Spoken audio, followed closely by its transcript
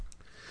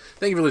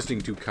Thank you for listening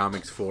to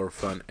Comics for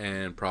Fun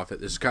and Profit.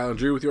 This is Kyle and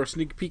Drew with your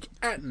sneak peek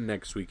at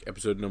next week,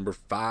 episode number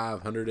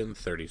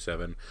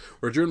 537,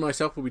 where Drew and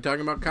myself will be talking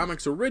about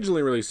comics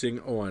originally releasing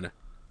on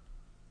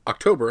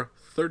October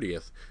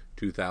 30th,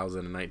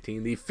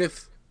 2019, the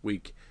fifth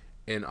week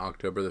in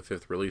October, the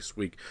fifth release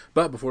week.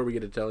 But before we get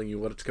to telling you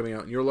what's coming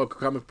out in your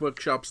local comic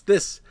book shops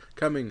this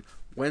coming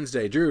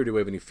Wednesday, Drew, do we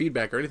have any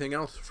feedback or anything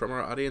else from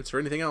our audience or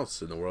anything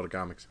else in the world of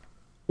comics?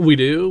 We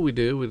do.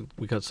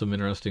 We got some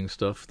interesting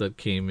stuff that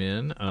came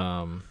in.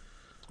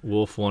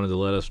 Wolf wanted to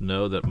let us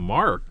know that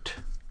Marked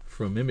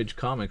from Image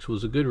Comics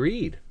was a good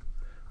read.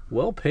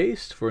 Well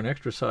paced for an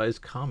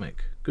extra-sized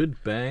comic.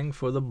 Good bang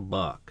for the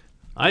buck.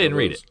 I didn't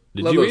read it.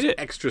 Did you read it?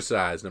 Extra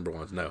size number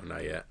ones. No,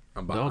 not yet.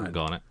 I'm behind.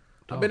 Doggone it.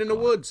 I've been in the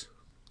woods.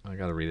 I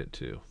got to read it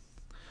too.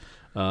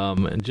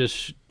 And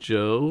just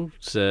Joe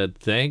said,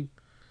 thank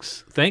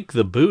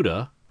the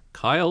Buddha.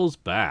 Kyle's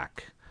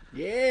back.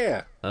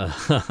 Yeah.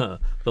 The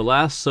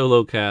last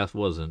solo cast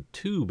wasn't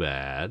too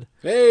bad.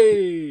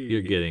 Hey.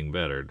 You're getting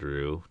better,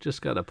 Drew.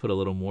 Just got to put a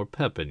little more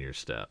pep in your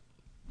step.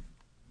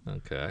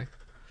 Okay.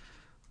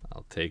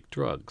 I'll take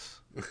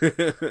drugs.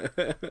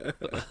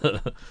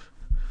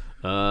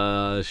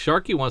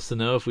 Sharky wants to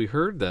know if we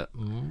heard that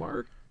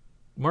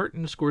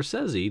Martin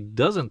Scorsese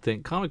doesn't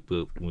think comic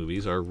book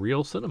movies are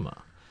real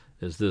cinema.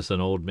 Is this an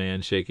old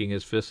man shaking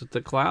his fist at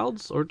the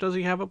clouds, or does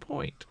he have a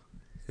point?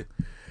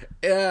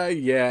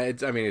 Yeah. I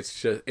think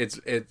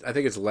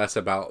it's less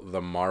about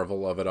the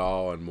marvel of it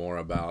all and more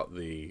about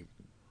we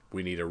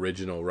need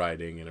original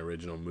writing and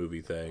original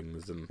movie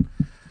things. And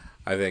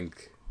I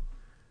think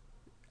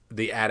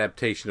the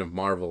adaptation of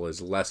Marvel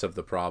is less of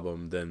the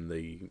problem than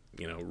the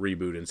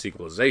reboot and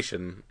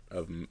sequelization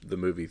of the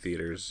movie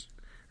theaters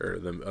or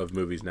of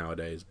movies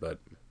nowadays. But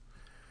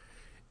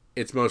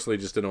it's mostly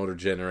just an older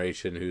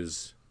generation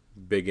who's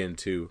big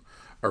into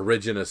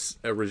original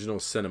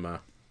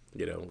cinema.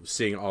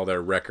 Seeing all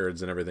their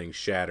records and everything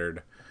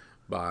shattered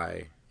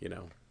by,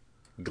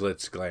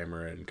 glitz,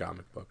 glamour, and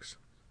comic books.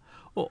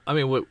 Well, I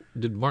mean, what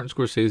did Martin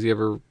Scorsese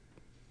ever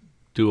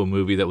do a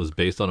movie that was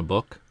based on a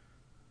book?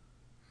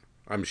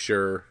 I'm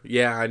sure.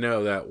 Yeah, I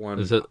know that one.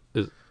 Is that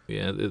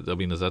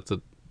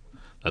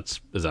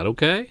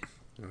okay?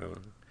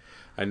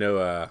 I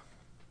know.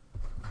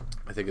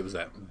 I think it was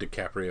that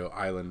DiCaprio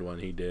Island one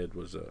he did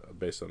was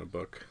based on a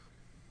book.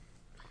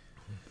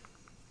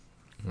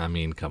 I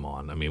mean, come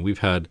on. I mean, we've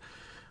had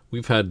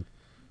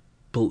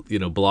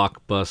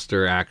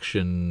blockbuster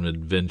action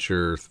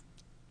adventure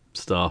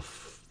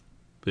stuff,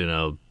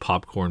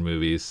 popcorn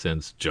movies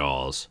since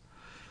Jaws.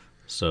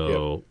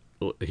 So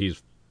yep.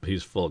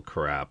 He's full of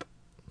crap.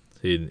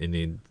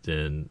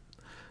 And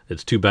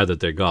it's too bad that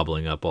they're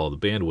gobbling up all the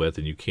bandwidth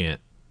and you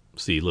can't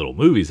see little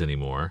movies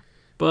anymore.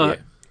 But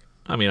yeah.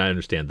 I mean, I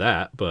understand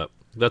that, but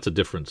that's a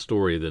different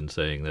story than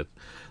saying that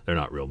they're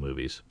not real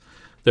movies.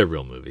 They're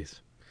real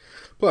movies.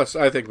 Plus,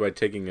 I think by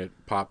taking a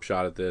pop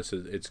shot at this,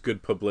 it's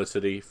good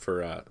publicity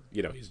for,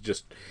 he's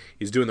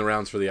doing the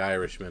rounds for The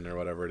Irishman or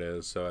whatever it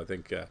is. So I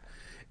think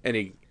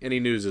any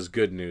news is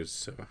good news.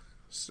 So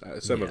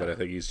some of it, I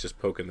think he's just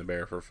poking the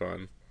bear for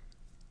fun.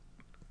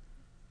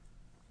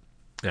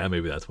 Yeah,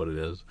 maybe that's what it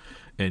is.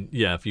 And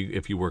yeah,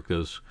 if you work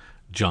those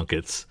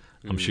junkets,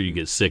 I'm sure you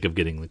get sick of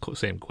getting the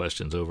same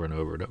questions over and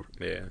over and over.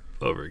 Yeah.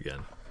 Over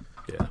again.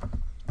 Yeah,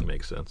 it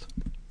makes sense.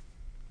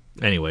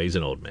 Anyway, he's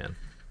an old man.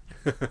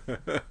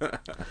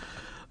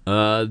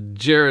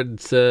 Jared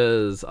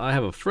says, I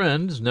have a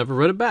friend who's never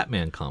read a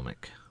Batman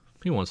comic.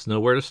 He wants to know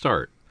where to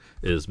start.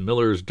 Is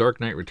Miller's Dark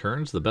Knight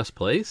Returns the best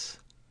place?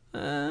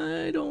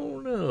 I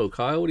don't know.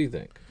 Kyle, what do you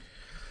think?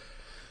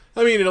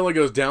 I mean, it only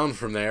goes down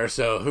from there,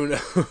 so who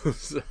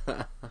knows?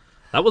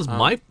 That was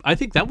I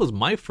think that was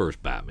my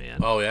first Batman.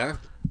 Oh, yeah?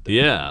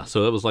 Yeah,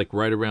 so it was like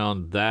right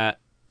around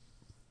that,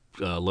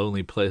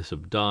 Lonely Place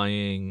of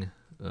Dying,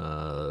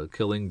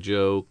 Killing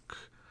Joke,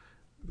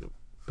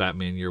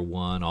 Batman Year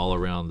One, all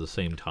around the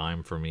same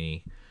time for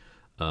me.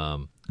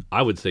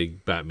 I would say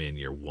Batman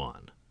Year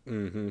One.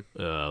 Mm-hmm.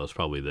 Was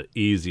probably the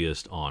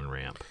easiest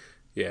on-ramp.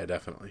 Yeah,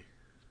 definitely.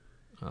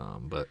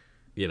 But,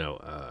 I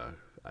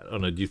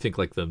don't know, do you think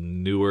like the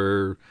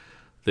newer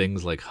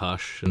things like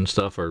Hush and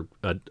stuff are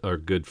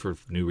good for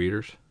new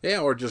readers? Yeah,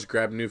 or just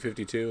grab New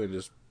 52 and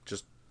just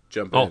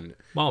jump in.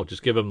 Oh,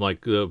 just give them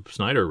like the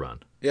Snyder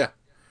run. Yeah.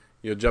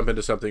 You'll jump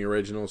into something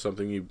original,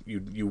 something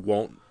you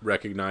won't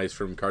recognize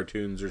from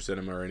cartoons or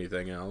cinema or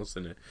anything else,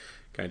 and it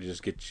kind of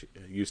just gets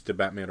used to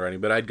Batman writing.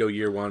 But I'd go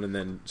Year One and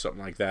then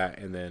something like that,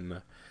 and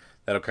then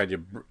that'll kind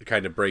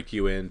of break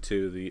you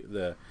into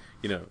the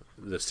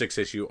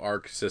 6-issue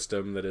arc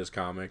system that is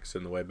comics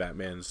and the way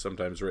Batman's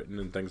sometimes written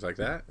and things like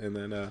that. And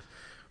then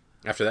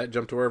after that,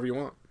 jump to wherever you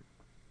want.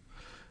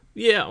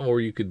 Yeah,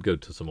 or you could go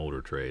to some older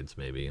trades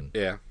maybe and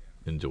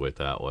enjoy it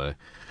that way.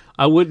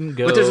 I wouldn't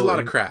go. But there's a lot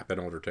of crap in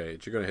older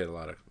trades. You're going to hit a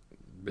lot of.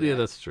 Yeah,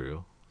 that's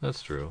true.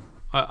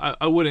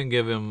 I wouldn't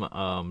give him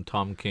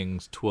Tom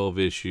King's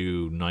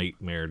 12-issue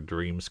Nightmare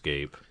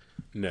Dreamscape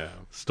No.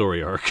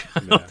 Story arc. I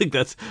don't think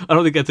that's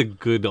a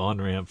good on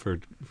ramp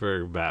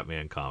for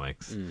Batman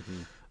comics.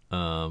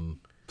 Mm-hmm.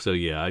 So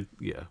yeah.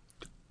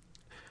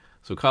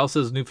 So Kyle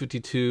says New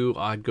 52.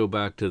 I'd go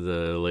back to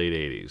the late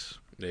 80s.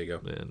 There you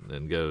go.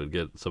 And go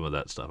get some of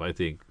that stuff. I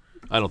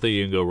don't think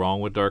you can go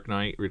wrong with Dark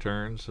Knight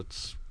Returns.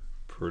 It's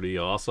pretty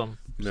awesome.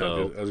 No,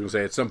 so, I was going to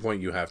say, at some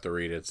point you have to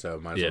read it, so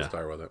might as well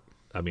start with it.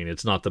 I mean,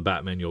 it's not the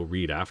Batman you'll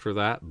read after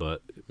that,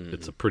 but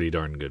it's a pretty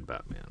darn good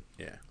Batman.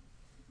 Yeah.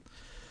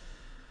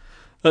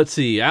 Let's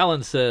see.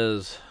 Alan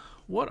says,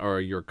 what are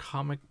your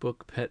comic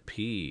book pet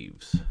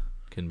peeves?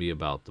 Can be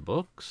about the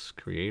books,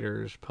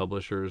 creators,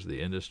 publishers,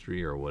 the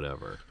industry, or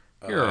whatever.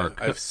 I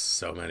have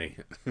so many.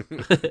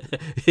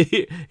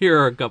 Here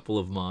are a couple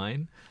of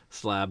mine.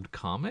 Slabbed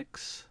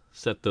comics.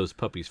 Set those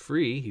puppies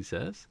free, he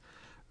says.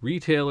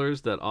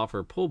 Retailers that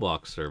offer pull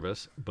box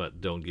service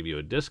but don't give you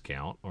a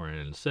discount or an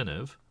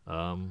incentive.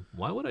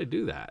 Why would I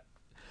do that?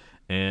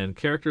 And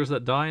characters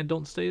that die and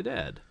don't stay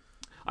dead.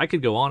 I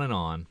could go on and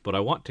on, but I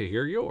want to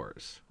hear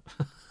yours.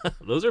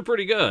 Those are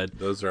pretty good.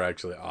 Those are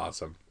actually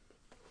awesome.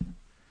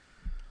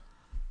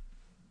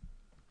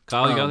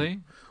 Kyle, you got any?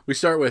 We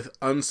start with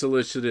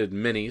unsolicited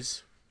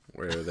minis,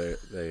 where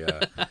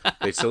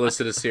they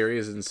solicit a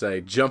series and say,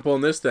 jump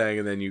on this thing,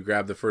 and then you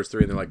grab the first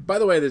 3, and they're like, by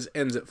the way, this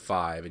ends at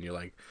 5, and you're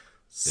like,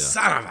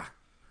 son of a...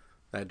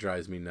 That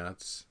drives me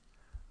nuts.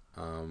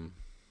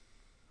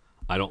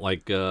 I don't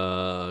like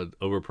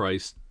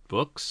overpriced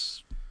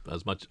books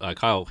as much.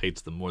 Kyle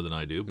hates them more than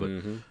I do, but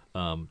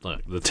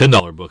like the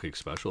 $10 book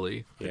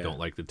especially. I don't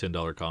like the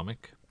 $10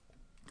 comic.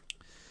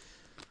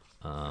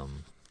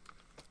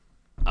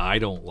 I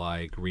don't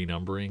like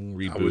renumbering,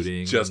 rebooting.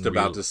 I was just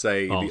about to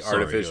say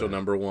artificial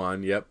number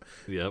 1. Yep.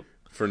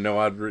 For no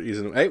odd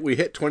reason. Hey, we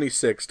hit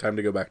 26. Time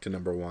to go back to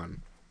number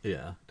 1.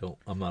 Yeah,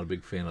 I'm not a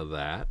big fan of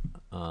that.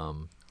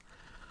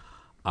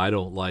 I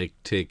don't like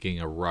taking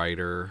a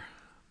writer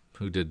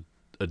who did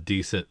a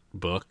decent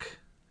book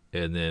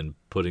and then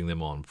putting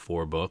them on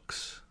 4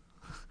 books,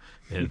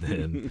 and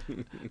then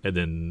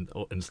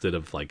instead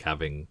of like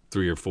having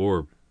 3 or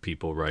 4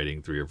 people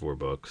writing 3 or 4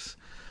 books,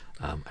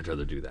 I'd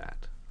rather do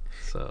that.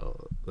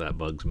 So that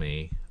bugs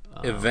me.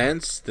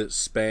 Events that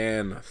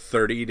span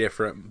 30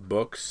 different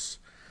books,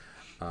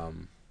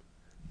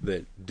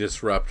 that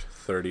disrupt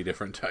 30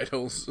 different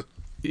titles.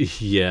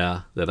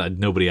 Yeah, that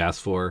nobody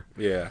asked for.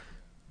 Yeah.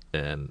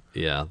 And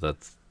yeah,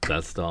 that's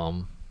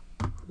dumb.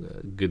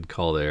 Good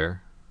call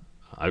there.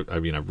 I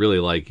mean, I really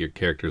like your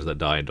characters that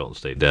die and don't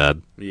stay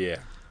dead. Yeah.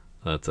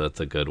 That's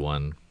a good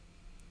one.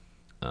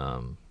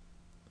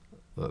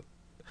 But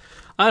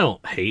I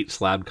don't hate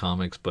slab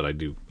comics, but I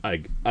do. I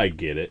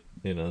get it.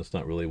 You know, it's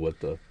not really what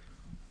the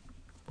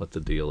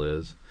deal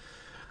is.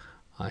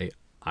 I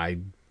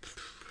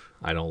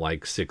don't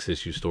like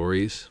 6-issue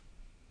stories.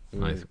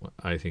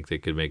 I think they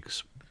could make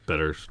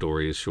better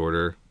stories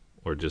shorter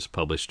or just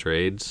publish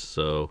trades.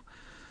 So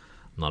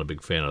I'm not a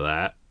big fan of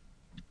that.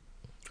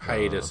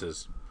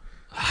 Hiatuses.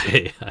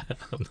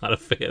 I'm not a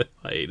fan of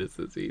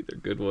hiatuses either.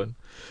 Good one.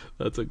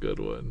 That's a good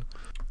one.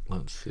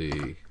 Let's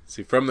see.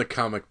 From the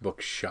comic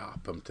book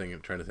shop, I'm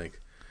trying to think.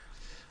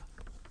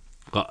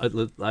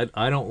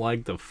 I don't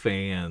like the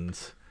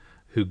fans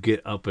who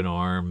get up in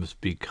arms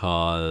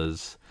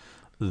because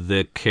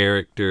the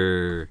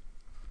character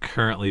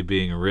currently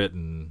being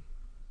written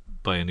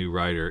by a new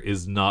writer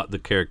is not the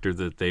character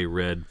that they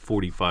read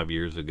 45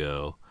 years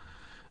ago,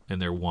 and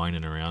they're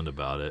whining around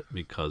about it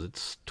because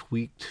it's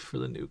tweaked for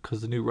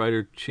because the new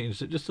writer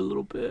changed it just a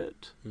little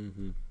bit,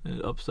 and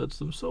it upsets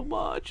them so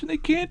much, and they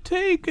can't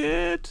take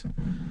it.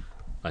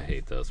 I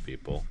hate those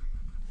people.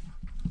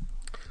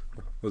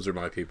 Those are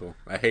my people.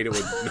 I hate it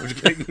when... No,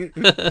 just kidding.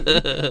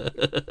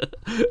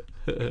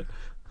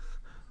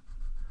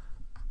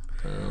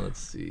 Let's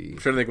see. I'm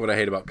trying to think what I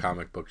hate about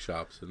comic book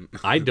shops.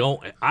 I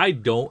don't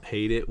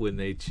hate it when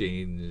they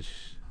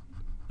change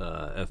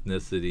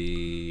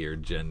ethnicity or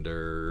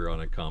gender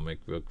on a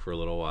comic book for a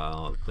little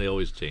while. They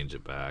always change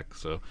it back,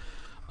 so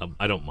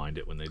I don't mind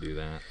it when they do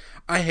that.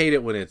 I hate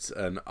it when it's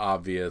an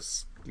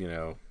obvious,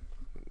 I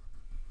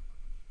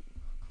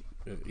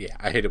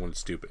hate it when it's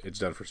stupid. It's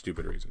done for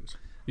stupid reasons.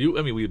 We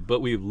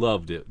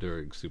loved it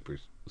during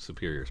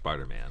Superior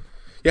Spider-Man.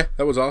 Yeah,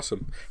 that was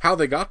awesome. How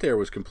they got there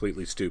was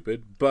completely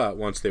stupid, but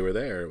once they were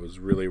there, it was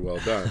really well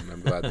done.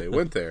 I'm glad they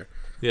went there.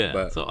 Yeah,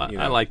 but, so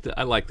I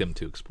like them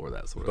to explore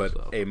that sort of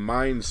stuff. But a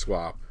mind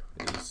swap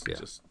is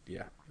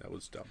that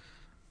was dumb.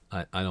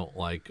 I don't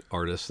like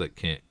artists that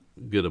can't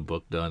get a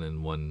book done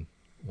in one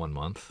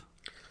month.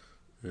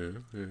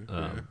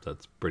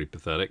 That's pretty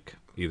pathetic.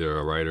 Either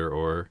a writer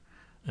or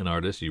an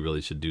artist, you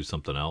really should do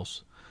something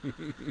else.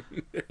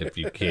 If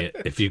you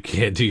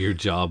can't do your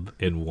job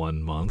in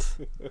 1 month.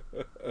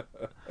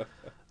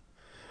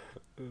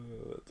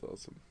 That's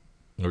awesome.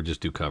 Or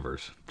just do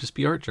covers. Just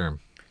be Art Germ.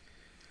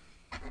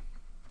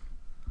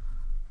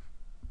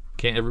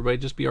 Can't everybody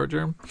just be Art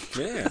Germ?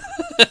 Yeah.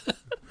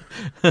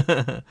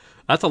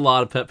 That's a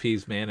lot of pet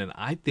peeves, man, and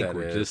I think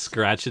we're just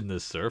scratching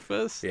the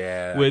surface.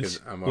 Yeah,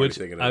 I'm already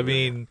thinking of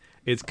it.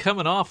 It's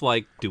coming off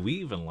like, do we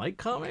even like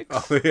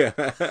comics? Oh,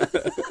 yeah.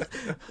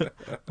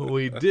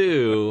 We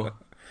do.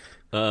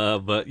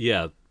 But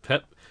yeah,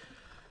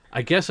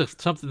 I guess if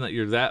something that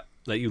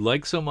you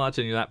like so much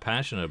and you're that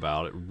passionate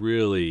about, it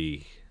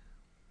really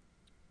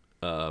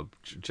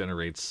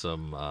generates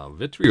some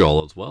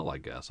vitriol as well, I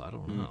guess. I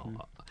don't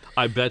know.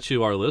 I bet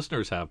you our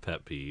listeners have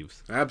pet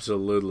peeves.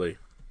 Absolutely.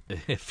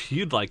 If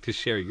you'd like to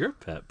share your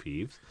pet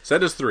peeves,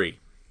 Send us 3.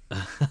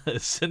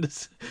 send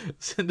us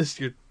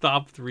your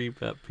top 3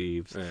 pet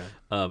peeves.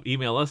 Yeah.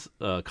 Email us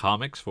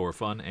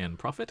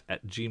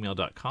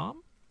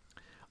comicsforfunandprofit@gmail.com,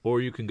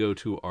 or you can go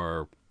to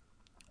our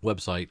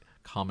website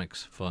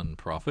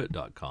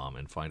comicsfunprofit.com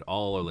and find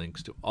all our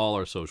links to all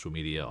our social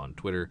media on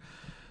Twitter,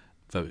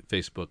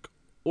 Facebook,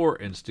 or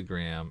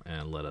Instagram,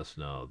 and let us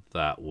know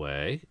that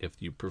way if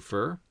you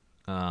prefer.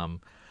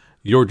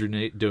 Your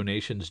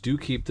donations do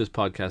keep this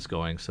podcast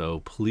going,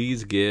 so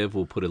please give.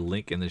 We'll put a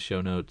link in the show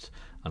notes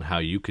on how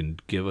you can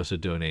give us a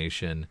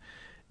donation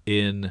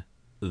in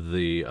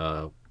the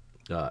old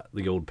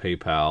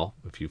PayPal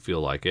if you feel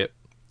like it.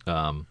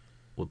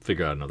 We'll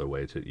figure out another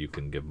way you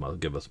can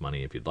give us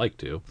money if you'd like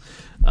to,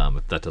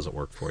 if that doesn't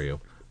work for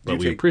you. But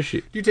we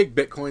appreciate. Do you take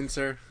Bitcoin,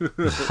 sir?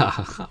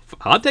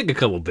 I'll take a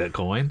couple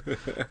Bitcoin.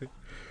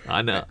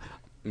 I know.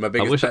 My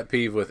biggest pet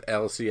peeve with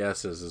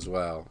LCSs as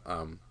well.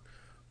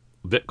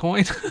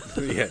 Bitcoin?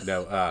 Yeah,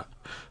 no.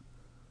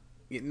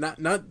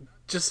 Not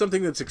just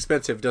something that's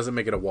expensive doesn't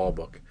make it a wall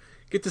book.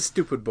 Get the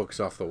stupid books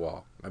off the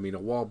wall. I mean, a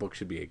wall book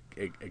should be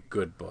a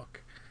good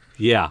book.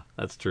 Yeah,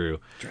 that's true.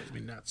 Drives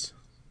me nuts.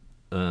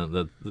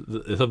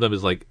 Sometimes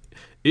it's like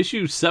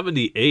issue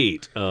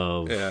 78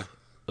 of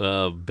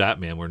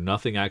Batman, where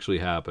nothing actually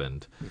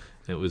happened.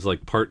 It was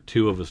like part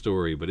 2 of a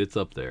story, but it's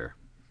up there.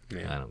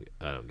 Yeah.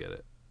 I don't get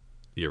it.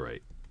 You're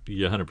right.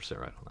 You're 100%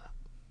 right on that.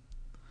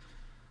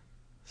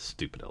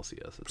 Stupid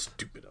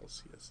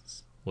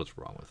LCSs. What's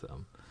wrong with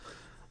them?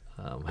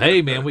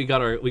 Hey man, we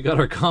got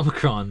our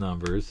Comic-Con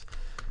numbers,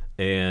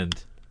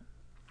 and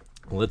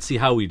let's see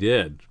how we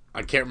did.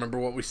 I can't remember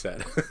what we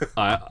said.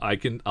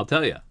 I'll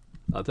tell you.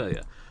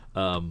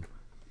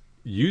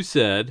 You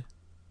said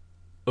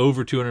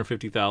over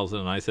 250,000,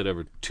 and I said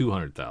over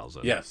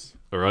 200,000. Yes.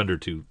 Or under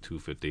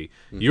 250.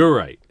 Mm-hmm. You're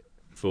right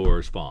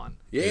for Spawn.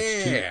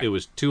 Yeah. It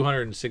was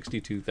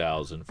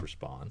 262,000 for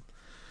Spawn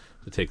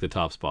to take the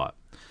top spot.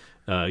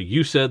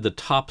 You said the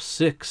top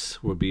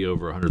 6 would be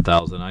over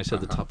 100,000. I said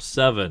the top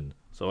 7,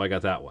 so I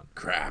got that one.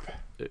 Crap.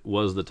 It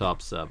was the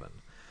top 7.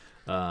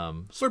 We're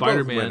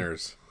Spider-Man. both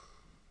winners.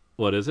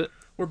 What is it?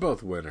 We're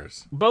both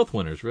winners. Both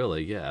winners,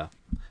 really, yeah.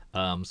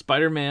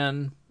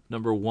 Spider-Man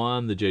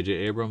 #1, the J.J.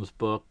 Abrams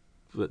book,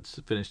 that's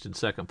finished in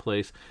second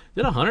place,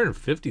 did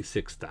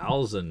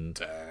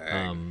 156,000.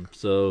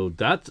 So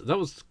that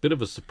was a bit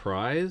of a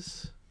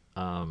surprise.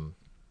 Kind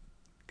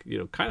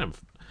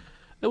of.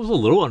 It was a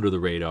little under the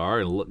radar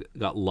and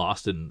got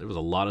lost in. There was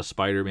a lot of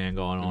Spider-Man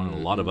going on and a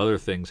lot of other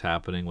things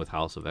happening with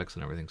House of X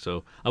and everything.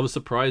 So I was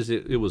surprised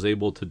it was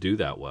able to do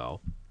that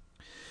well.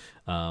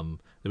 Then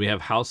we have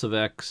House of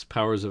X,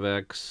 Powers of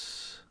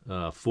X,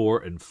 4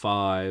 and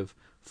 5.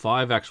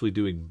 5 actually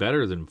doing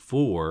better than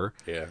 4.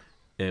 Yeah.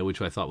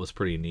 Which I thought was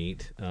pretty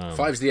neat.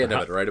 5's the end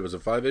of it, right? It was a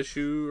 5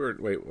 issue, or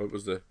wait, what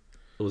was the?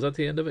 Was that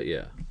the end of it?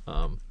 Yeah.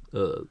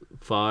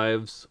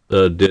 5s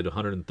did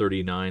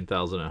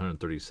 139,000,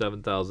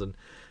 137,000,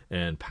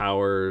 and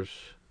Powers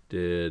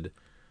did.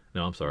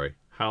 No, I'm sorry.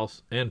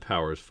 House and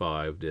Powers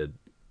 5 did.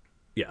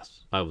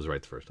 Yes, I was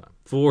right the first time.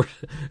 4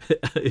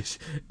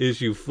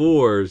 issue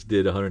 4s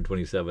did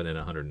 127 and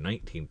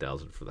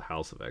 119,000 for the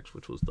House of X,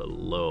 which was the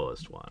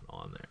lowest one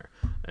on there,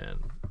 and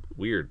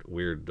weird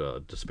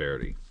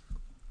disparity.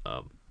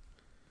 When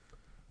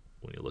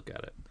you look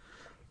at it.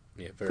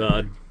 Yeah,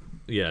 very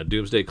yeah,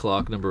 Doomsday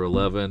Clock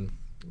 #11,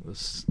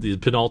 the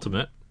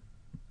penultimate.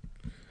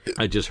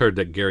 I just heard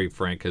that Gary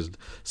Frank has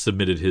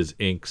submitted his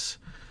inks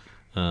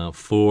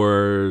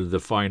for the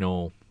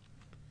final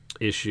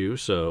issue,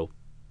 so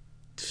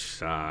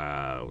it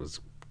was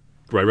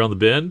right around the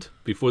bend.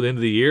 Before the end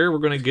of the year, we're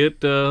going to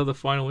get the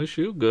final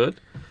issue. Good.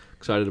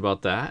 Excited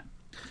about that.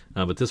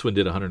 But this one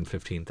did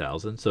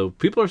 115,000, so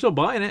people are still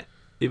buying it,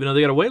 even though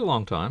they got to wait a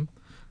long time.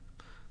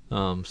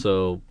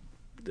 So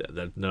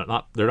they're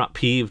not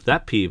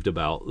peeved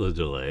about the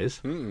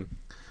delays.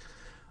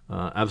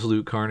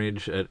 Absolute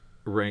Carnage at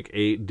rank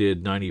 8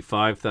 did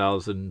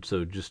 95,000,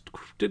 so just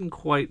didn't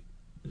quite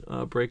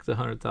break the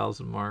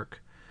 100,000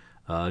 mark.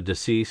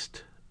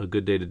 Deceased, A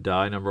Good Day to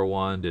Die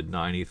 #1 did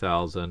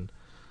 90,000.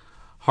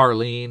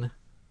 Harleen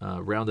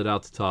rounded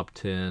out the top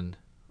 10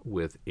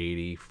 with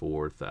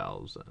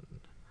 84,000.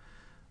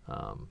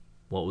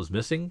 What was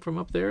missing from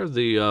up there?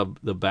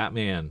 The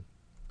Batman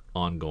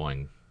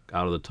ongoing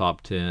out of the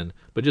top 10,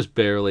 but just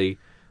barely.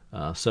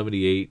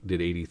 78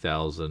 did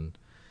 80,000,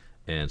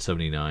 and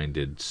 79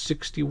 did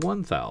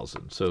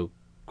 61,000. So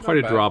quite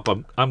a drop.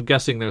 I'm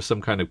guessing there's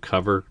some kind of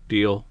cover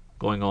deal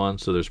going on.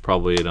 So there's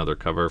probably another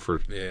cover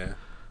for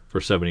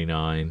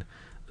 79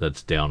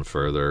 that's down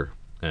further,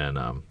 and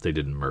they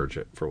didn't merge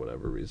it for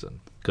whatever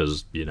reason,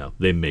 because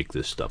they make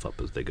this stuff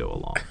up as they go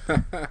along.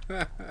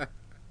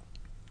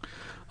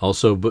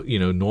 Also, but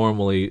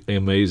normally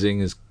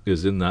Amazing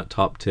is in that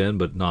top 10,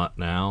 but not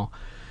now.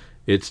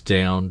 It's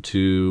down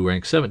to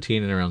rank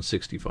 17 and around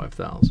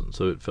 65,000,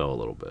 so it fell a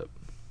little bit.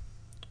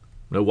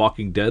 No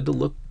Walking Dead to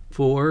look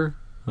for,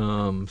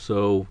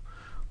 so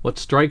What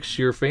strikes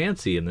your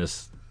fancy in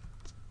this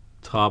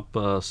top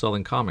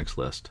selling comics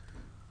list?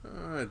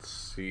 Let's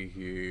see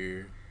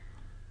here.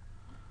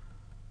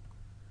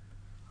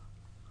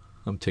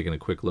 I'm taking a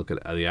quick look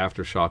at the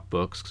Aftershock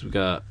books because we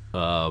got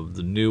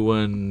the new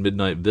one,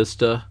 Midnight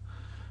Vista,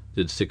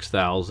 did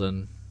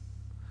 6,000.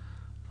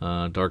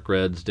 Dark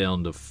Red's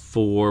down to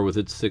 4 with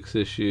its 6th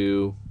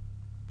issue.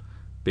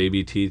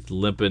 Baby Teeth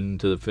limping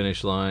to the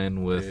finish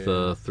line with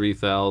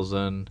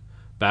 3,000.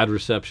 Bad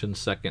Reception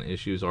 2nd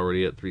issue is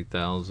already at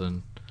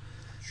 3,000.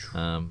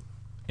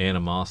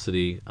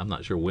 Animosity, I'm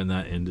not sure when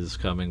that end is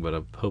coming, but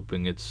I'm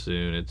hoping it's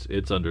soon.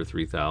 It's under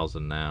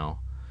 3,000 now.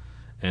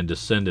 And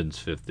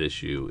Descendants 5th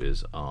issue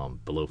is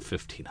below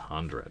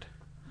 1,500.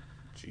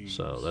 Jeez.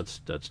 So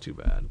that's too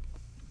bad.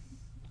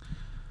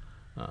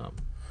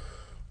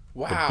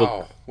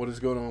 Wow, what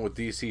is going on with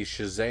DC?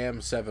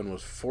 Shazam 7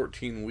 was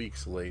 14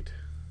 weeks late.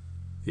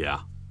 Yeah,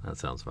 that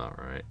sounds about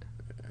right.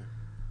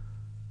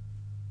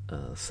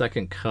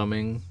 Second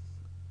Coming,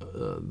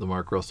 the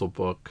Mark Russell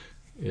book,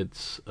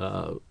 it's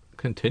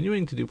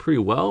continuing to do pretty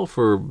well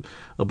for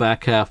a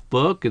back half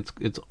book.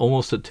 It's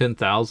almost at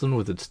 10,000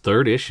 with its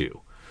 3rd issue.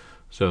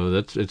 So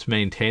it's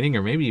maintaining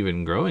or maybe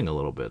even growing a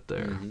little bit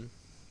there. Mm-hmm.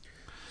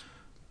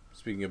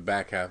 Speaking of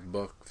back half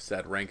books,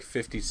 at rank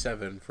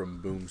 57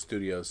 from Boom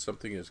Studios,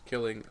 Something is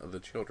Killing the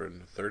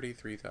Children,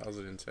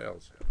 33,000 in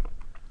sales.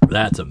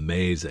 That's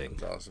amazing.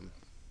 That's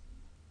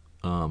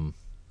awesome.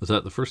 Was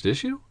that the first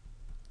issue?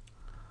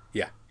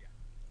 Yeah.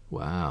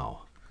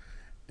 Wow.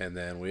 And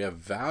then we have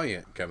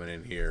Valiant coming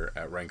in here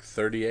at rank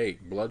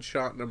 38.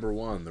 Bloodshot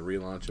 #1, the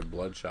relaunch of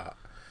Bloodshot.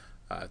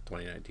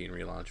 2019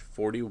 relaunch,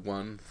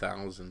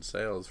 41,000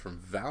 sales from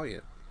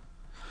Valiant.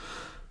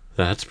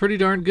 That's pretty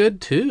darn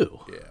good too.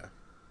 Yeah,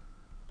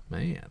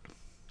 man.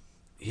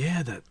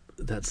 Yeah,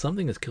 that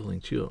Something is Killing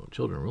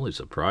Children really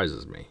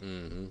surprises me.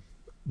 Mm-hmm.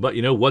 But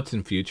you know what's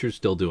in future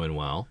still doing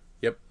well.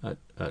 Yep,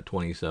 at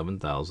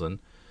 27,000,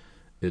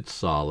 it's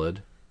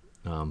solid.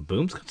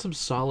 Boom's got some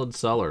solid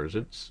sellers.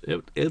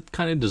 It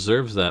kind of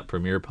deserves that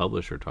premier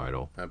publisher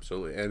title.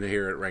 Absolutely. And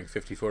here at rank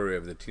 54, we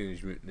have the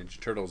Teenage Mutant Ninja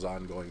Turtles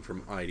ongoing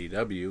from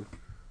IDW.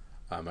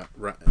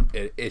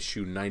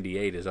 Issue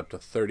 98 is up to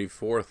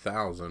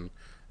 34,000,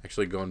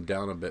 actually going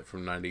down a bit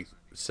from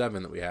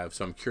 97 that we have.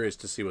 So I'm curious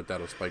to see what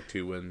that'll spike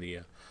to when the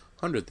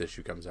 100th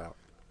issue comes out.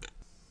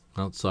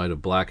 Outside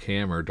of Black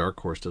Hammer,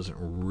 Dark Horse doesn't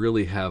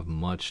really have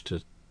much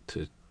to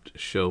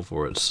show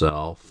for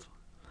itself.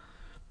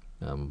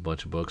 A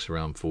bunch of books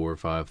around 4,000 or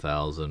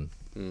 5,000,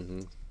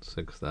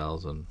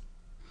 6,000.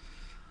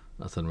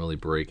 Nothing really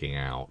breaking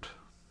out.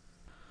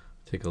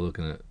 Take a look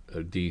at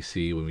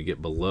DC when we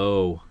get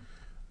below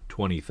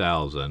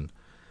 20,000.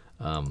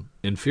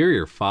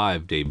 Inferior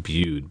 5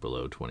 debuted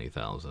below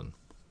 20,000,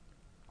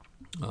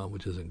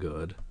 which isn't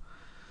good.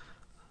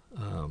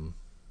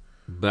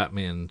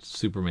 Batman,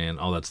 Superman.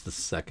 Oh, that's the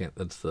second.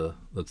 That's the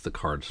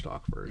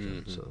cardstock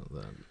version. Mm-hmm.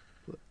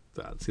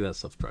 So that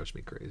stuff drives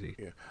me crazy.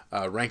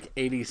 Yeah. Rank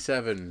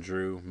 87,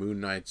 Drew. Moon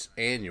Knight's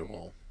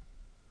annual,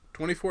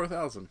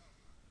 24,000.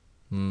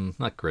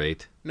 Not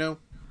great. No,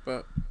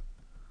 but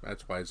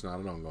that's why it's not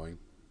an ongoing.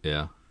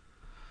 Yeah.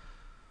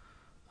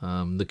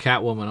 The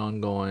Catwoman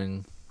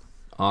ongoing,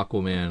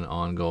 Aquaman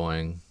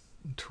ongoing,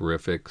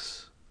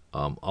 Terrifics,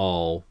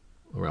 all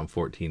around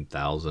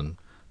 14,000.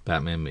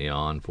 Batman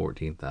Beyond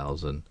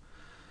 14,000.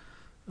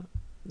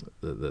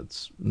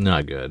 That's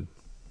not good.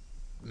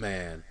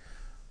 Man,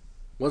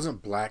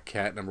 wasn't Black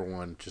Cat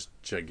 #1 just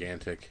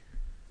gigantic?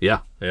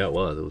 Yeah, it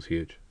was. It was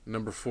huge.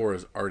 #4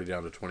 is already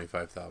down to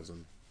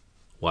 25,000.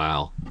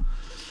 Wow.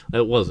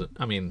 It wasn't.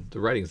 I mean, the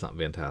writing's not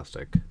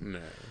fantastic.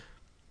 No.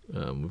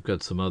 We've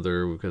got some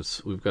other. We've got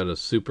a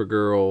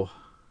Supergirl,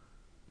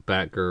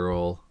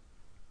 Batgirl.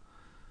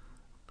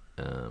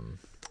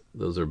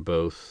 Those are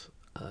both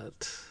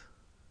at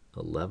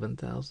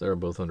 11,000. They're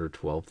both under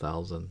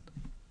 12,000.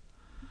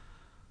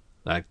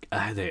 They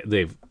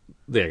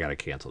got to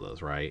cancel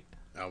those, right?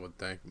 I would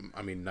think.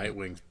 I mean,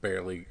 Nightwing's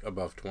barely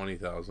above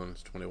 20,000.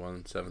 It's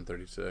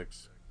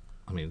 21,736.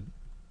 I mean,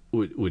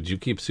 would you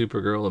keep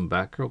Supergirl and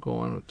Batgirl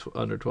going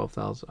under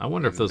 12,000? I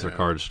wonder if those are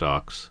card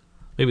stocks.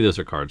 Maybe those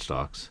are card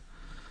stocks.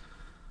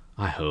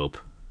 I hope.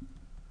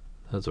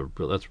 That's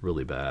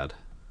really bad.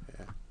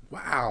 Yeah.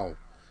 Wow.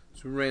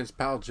 Superman's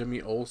pal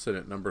Jimmy Olsen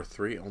at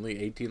 #3, only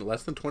 18,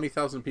 less than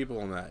 20,000 people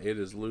on that. It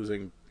is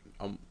losing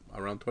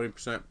around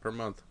 20% per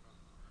month.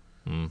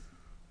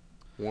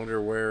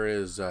 Wonder where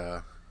is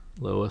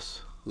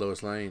Lois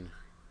Lane?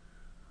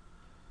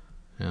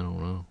 I don't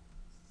know.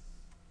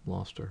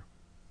 Lost her.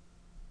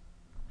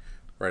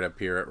 Right up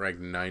here at rank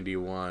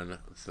 91,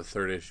 it's the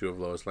 3rd issue of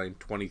Lois Lane,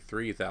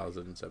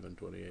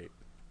 23,728.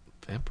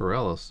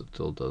 Vampirella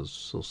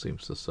still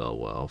seems to sell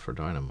well for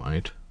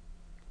Dynamite.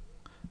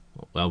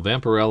 Well,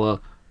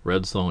 Vampirella,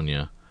 Red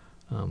Sonja,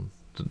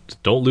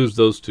 don't lose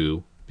those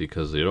two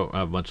because they don't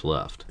have much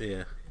left.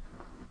 Yeah.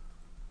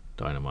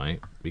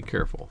 Dynamite, be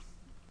careful.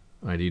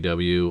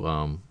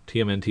 IDW,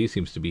 TMNT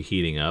seems to be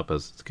heating up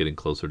as it's getting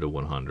closer to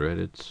 100.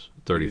 It's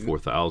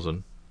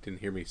 34,000. Didn't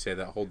hear me say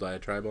that whole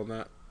diatribe on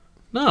that?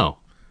 No.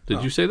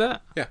 Did you say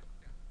that? Yeah.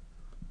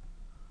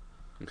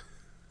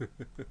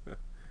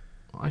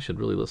 I should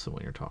really listen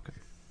when you're talking.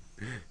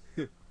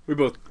 We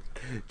both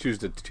choose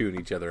to tune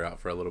each other out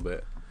for a little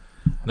bit.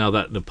 Now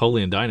that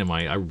Napoleon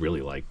Dynamite, I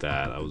really liked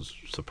that. I was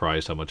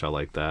surprised how much I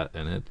liked that,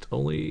 and it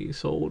only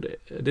sold.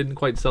 It didn't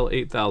quite sell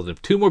 8,000.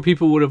 If 2 more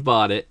people would have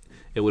bought it,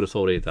 it would have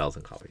sold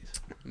 8,000 copies.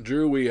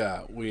 Drew, we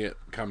at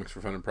Comics for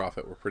Fun and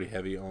Profit were pretty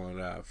heavy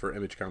on for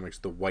Image Comics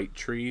the White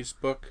Trees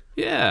book.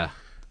 Yeah,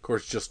 Of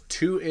course, just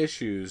 2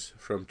 issues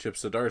from Chip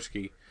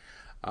Zdarsky.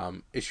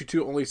 Issue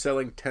 2 only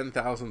selling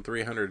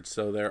 10,300,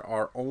 so there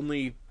are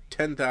only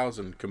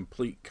 10,000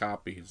 complete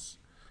copies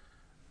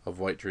of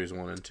White Trees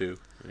 1 and 2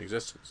 in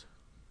existence.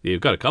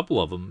 you've got a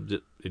couple of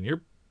them in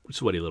your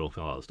sweaty little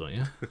fellows, don't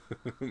you?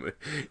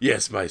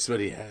 Yes, my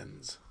sweaty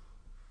hands.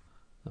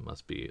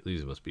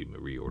 These must be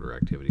reorder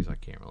activities. I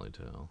can't really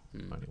tell.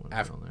 If anyone's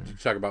After, on there.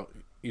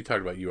 you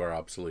talked about You Are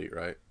Obsolete,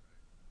 right?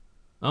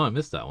 Oh, I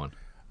missed that one.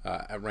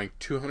 At rank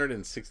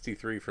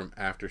 263 from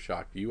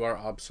Aftershock, You Are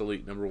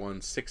Obsolete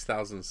 #1,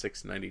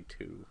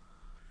 6,692.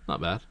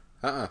 Not bad.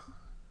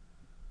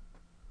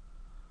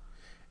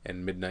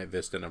 And Midnight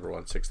Vista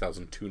 #1,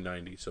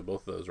 6,290. So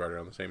both of those right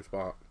around the same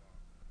spot.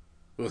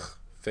 Ugh,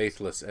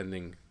 Faithless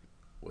ending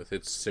with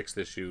its 6th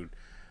issue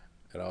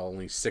at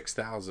only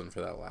 6,000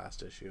 for that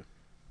last issue.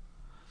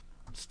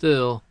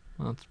 Still,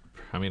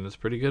 it's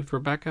pretty good for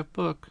a back half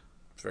book,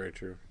 It's very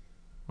true.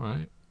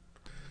 right?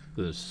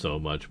 There's so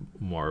much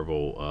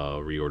Marvel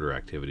reorder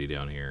activity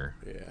down here.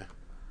 Yeah.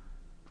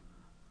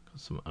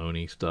 Some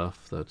Oni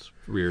stuff that's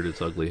reared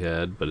its ugly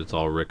head, but it's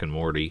all Rick and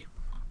Morty.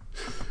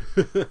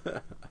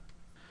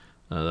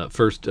 That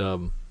first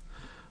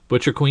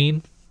Butcher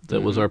Queen,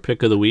 that was our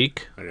pick of the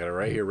week. I got it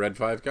right here, Red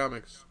 5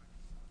 Comics.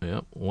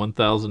 Yep,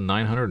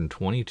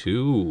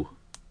 1,922.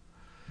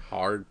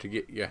 Hard to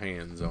get your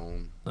hands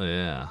on.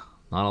 Yeah,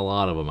 not a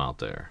lot of them out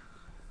there.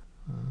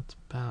 That's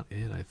about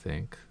it, I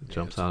think. It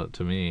jumps out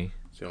to me.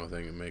 It's the only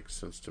thing that makes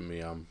sense to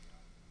me.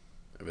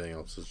 Everything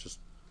else is just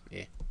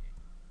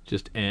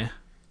Just eh.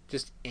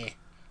 Just eh.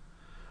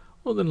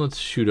 Well, then let's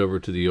shoot over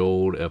to the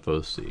old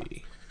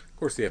FOC. Of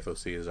course, the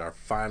FOC is our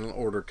final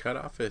order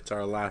cutoff. It's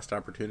our last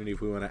opportunity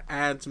if we want to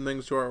add some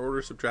things to our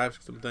order,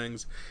 subtract some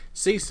things,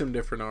 see some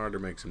different art, or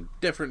make some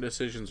different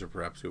decisions, or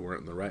perhaps we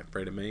weren't in the right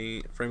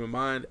frame of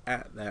mind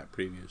at that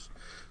previews.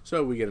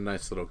 So we get a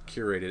nice little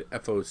curated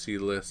FOC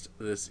list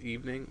this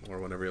evening, or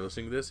whenever you're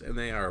listening to this, and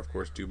they are, of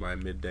course, due by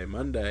midday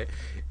Monday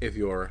if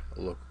your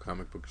local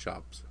comic book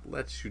shops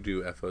lets you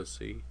do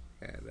FOC,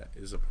 and that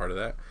is a part of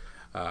that.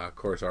 Of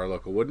course, our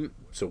local wouldn't,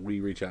 so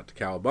we reach out to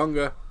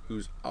Cowabunga,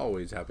 who's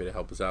always happy to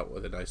help us out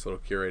with a nice little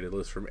curated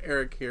list from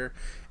Eric here,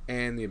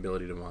 and the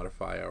ability to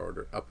modify our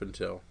order up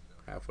until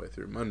halfway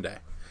through Monday.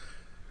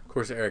 Of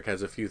course, Eric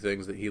has a few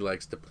things that he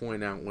likes to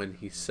point out when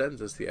he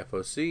sends us the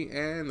FOC,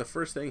 and the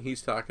first thing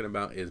he's talking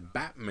about is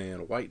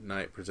Batman White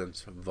Knight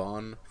presents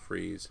Von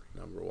Freeze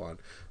 #1.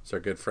 It's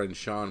our good friend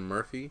Sean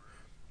Murphy.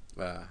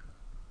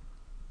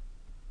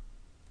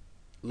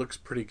 Looks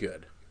pretty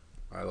good.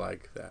 I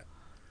like that.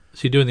 Is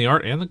he doing the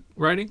art and the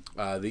writing?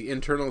 The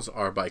internals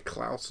are by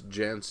Klaus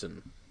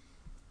Janson.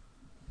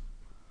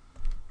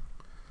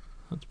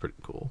 That's pretty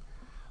cool.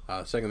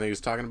 Second thing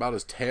he's talking about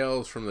is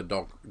Tales from the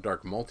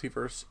Dark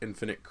Multiverse,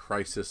 Infinite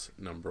Crisis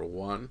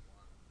 #1.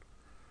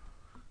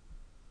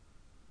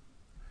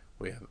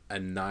 We have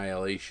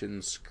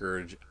Annihilation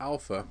Scourge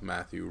Alpha,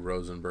 Matthew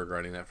Rosenberg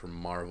writing that from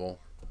Marvel.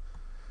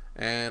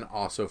 And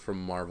also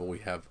from Marvel we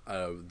have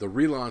the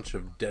relaunch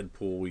of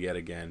Deadpool yet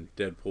again,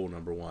 Deadpool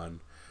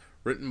 #1.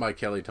 Written by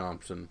Kelly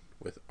Thompson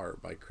with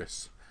art by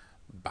Chris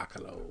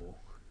Bacalo.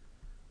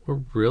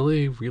 We're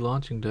really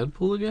relaunching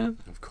Deadpool again?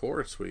 Of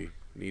course, we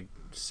need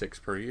 6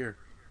 per year.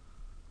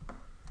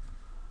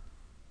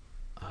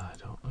 I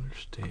don't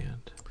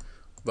understand.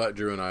 But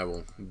Drew and I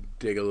will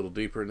dig a little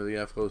deeper into the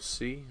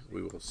FOC.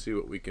 We will see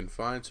what we can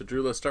find. So,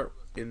 Drew, let's start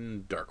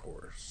in Dark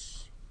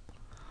Horse.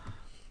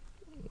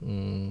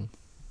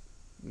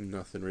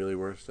 Nothing really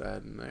worth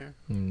adding there.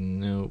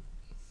 Nope.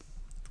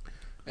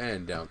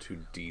 And down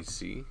to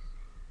DC.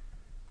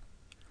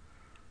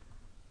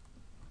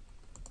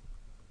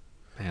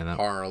 Man,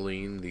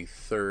 Harleen, the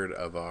third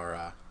of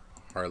our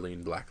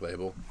Harleen Black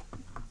Label.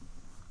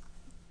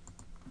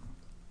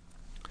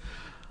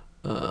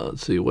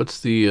 Let's see. What's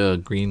the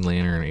Green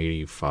Lantern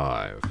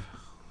 85?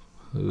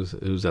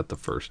 Who's that the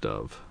first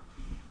of?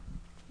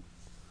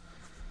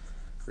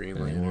 Green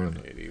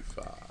Lantern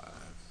 85.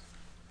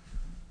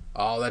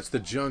 Oh, that's the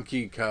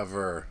Junkie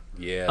cover.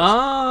 Yes.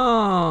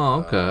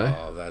 Oh, okay.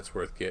 Oh, that's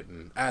worth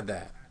getting. Add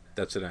that.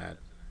 That's an ad.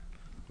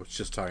 I was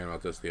just talking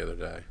about this the other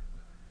day.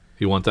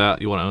 You want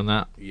that? You want to own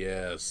that?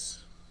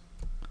 Yes.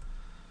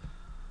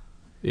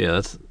 Yeah,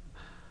 that's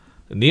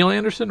Neil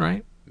Anderson,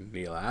 right?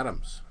 Neil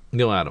Adams.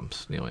 Neil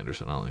Adams. Neil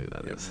Anderson. I don't know who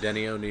that is.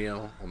 Denny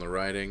O'Neil on the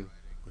writing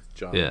with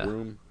John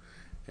Broome.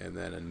 And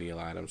then a Neil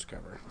Adams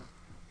cover.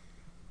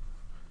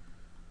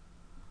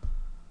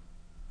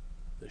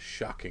 The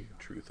shocking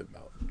truth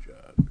about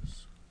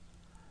drugs.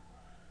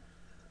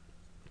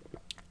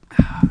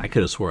 I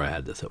could have swore I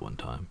had this at one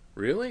time.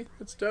 Really?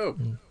 That's dope.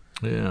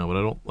 Yeah, but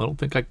I don't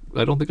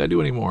think I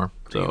do anymore.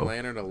 Green So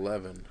Lantern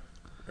 11.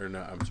 or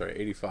no, I'm sorry,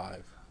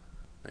 85.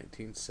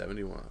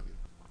 1971.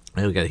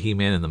 And we got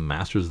He-Man and the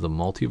Masters of the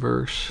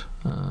Multiverse.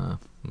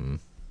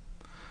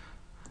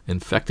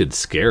 Infected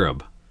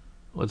Scarab.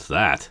 What's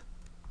that?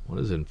 What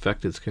is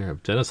Infected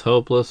Scarab? Dennis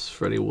Hopeless,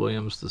 Freddie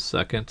Williams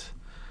II,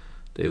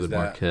 David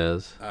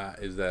Marquez.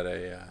 Is that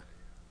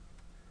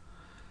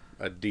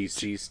a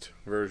deceased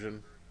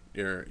version?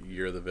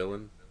 You're the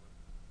villain?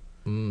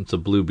 It's a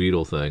Blue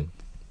Beetle thing.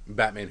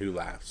 Batman Who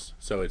Laughs.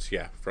 So it's,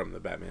 from the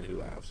Batman Who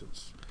Laughs.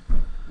 It's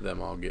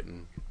them all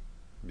getting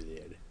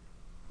dead.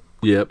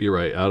 Yep, you're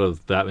right. Out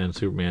of Batman,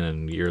 Superman,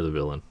 and You're the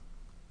Villain.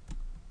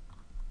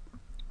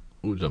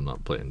 Which I'm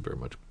not paying very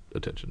much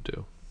attention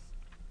to.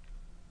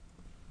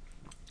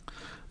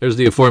 There's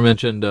the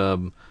aforementioned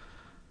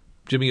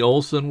Jimmy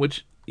Olsen,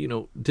 which,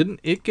 didn't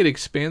it get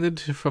expanded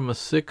from a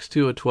 6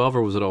 to a 12,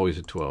 or was it always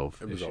a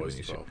 12? It was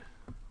always 12.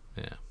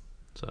 Yeah.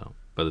 So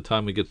by the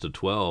time we get to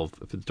 12,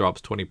 if it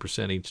drops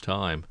 20% each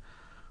time,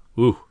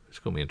 it's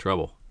going to be in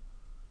trouble.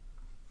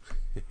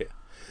 Yeah.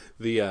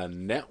 The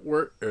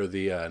network, or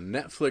the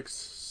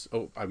Netflix...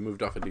 Oh, I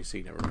moved off of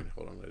DC. Never mind.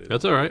 Hold on.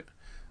 That's all right.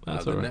 The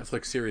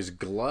Netflix series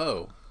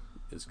Glow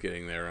is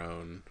getting their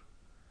own...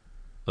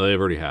 Oh, they've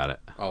already had it.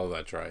 Oh,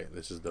 that's right.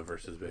 This is the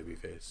versus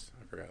Babyface.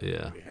 I forgot.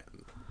 Yeah.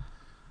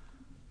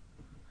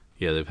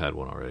 Yeah, they've had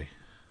one already.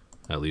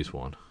 At least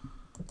one.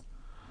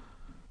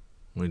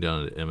 We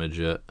down to Image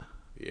yet?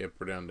 Yep,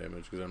 we're down to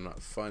Image because I'm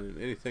not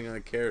finding anything I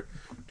care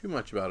too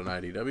much about an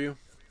IDW.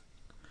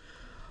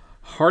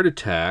 Heart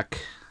Attack.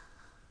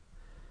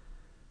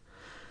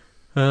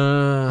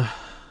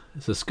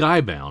 It's a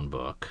Skybound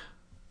book.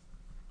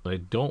 I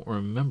don't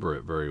remember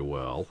it very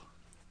well.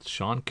 It's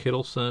Sean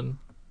Kittleson,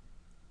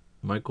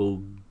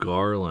 Michael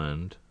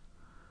Garland.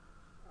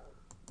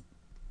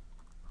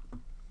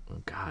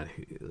 Oh God,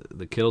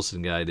 the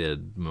Kittleson guy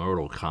did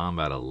Mortal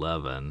Kombat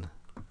 11,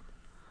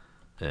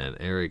 and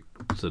Eric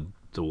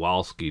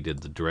Zawalski did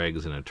The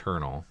Dregs and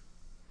Eternal.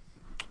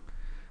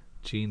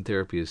 Gene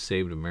therapy has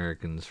saved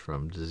Americans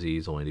from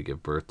disease only to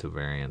give birth to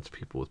variants.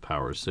 People with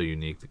powers so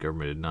unique the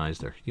government denies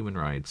their human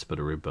rights, but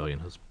a rebellion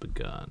has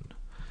begun.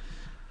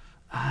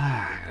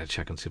 I gotta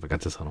check and see if I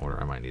got this on order.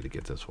 I might need to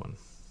get this one.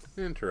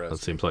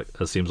 Interesting.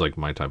 That seems like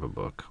my type of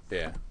book.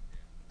 Yeah.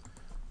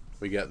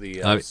 We got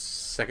the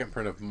second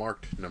print of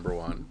Marked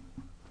 #1,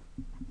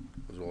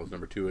 as well as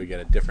 #2. We get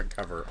a different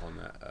cover on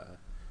that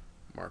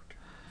Marked.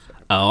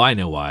 Oh, I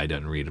know why I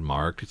didn't read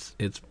Marked.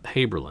 It's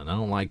Haberlin. I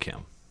don't like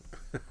him.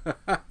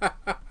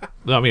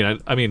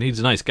 I mean, he's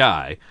a nice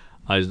guy.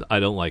 I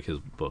don't like his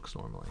books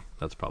normally.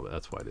 That's why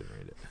I didn't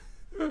read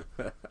it.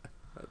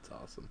 That's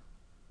awesome.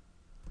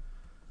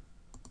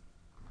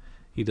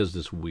 He does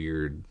this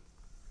weird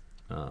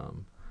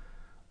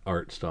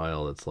art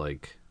style that's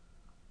like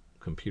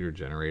computer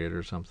generated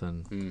or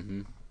something.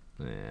 Mm-hmm.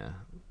 Yeah,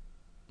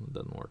 it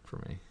doesn't work for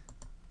me.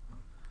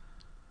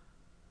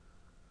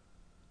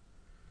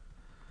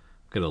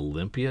 Got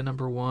Olympia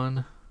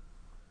 #1.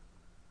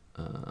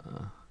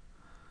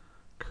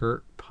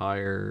 Kurt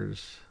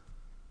Pyers,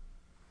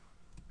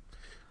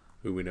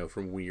 who we know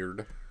from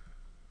Weird.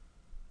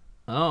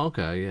 Oh,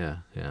 okay,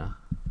 yeah.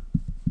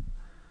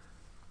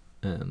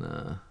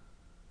 And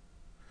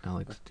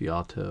Alex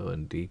Diotto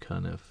and D.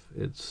 Cuniff.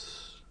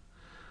 It's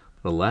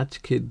a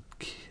latchkey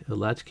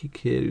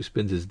kid who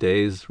spends his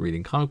days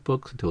reading comic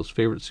books until his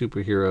favorite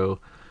superhero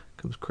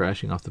comes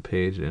crashing off the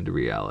page and into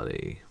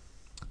reality.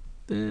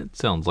 It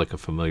sounds like a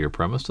familiar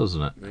premise,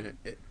 doesn't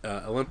it?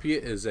 Olympia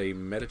is a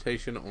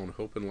meditation on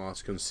hope and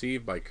loss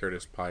conceived by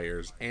Curtis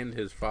Pyers and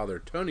his father,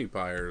 Tony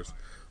Pyers,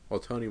 while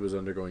Tony was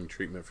undergoing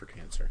treatment for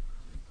cancer.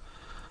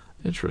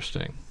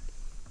 Interesting.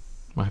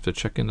 Might have to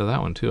check into that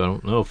one, too. I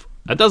don't know if...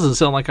 That doesn't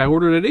sound like I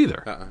ordered it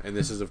either. And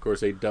this is, of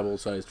course, a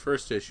double-sized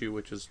first issue,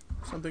 which is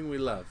something we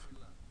love.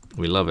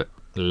 We love it.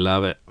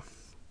 Love it.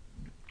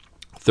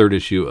 Third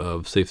issue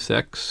of Safe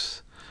Sex.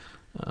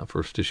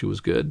 First issue was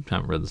good.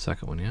 Haven't read the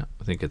second one yet.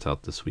 I think it's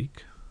out this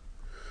week.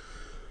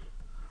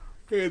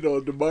 And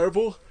on to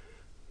Marvel.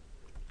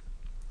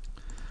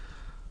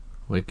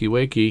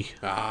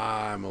 Wakey.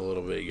 I'm a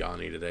little bit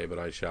yawny today, but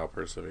I shall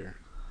persevere.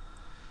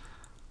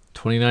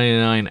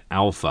 2099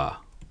 Alpha,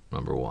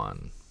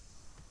 #1.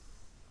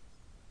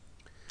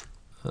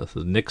 This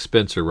is Nick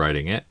Spencer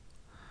writing it.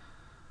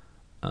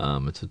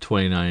 It's a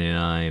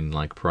 2099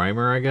 like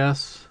primer, I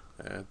guess.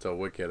 It's a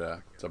wicked.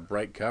 It's a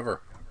bright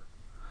cover.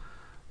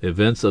 The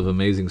events of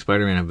Amazing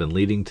Spider-Man have been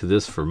leading to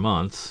this for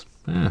months.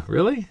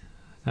 Really?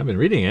 I've been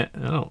reading it.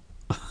 I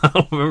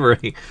don't remember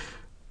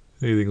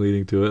anything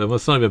leading to it. I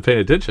must not have been paying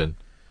attention.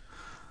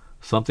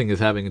 Something is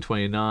happening in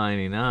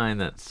 2099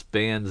 that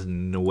spans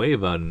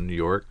Nueva New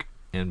York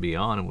and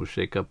beyond and will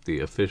shake up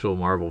the official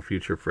Marvel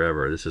future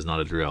forever. This is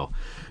not a drill.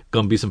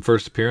 Gonna be some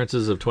first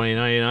appearances of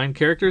 2099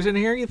 characters in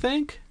here, you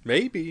think?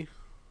 Maybe.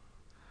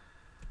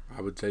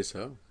 I would say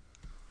so.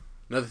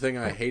 Another thing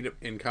I hate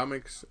in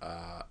comics,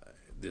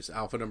 this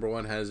Alpha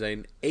 #1 has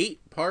an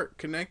 8-part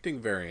connecting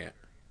variant.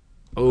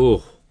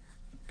 Oh.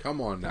 Come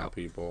on now,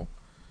 people.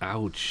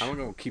 Ouch. How am I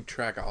going to keep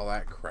track of all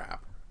that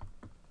crap?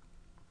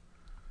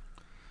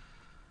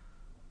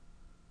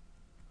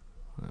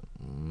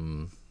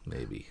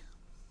 maybe.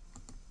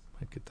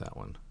 Might get that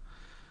one.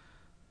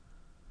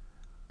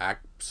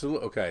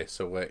 Absolute. Okay,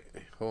 so wait,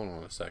 hold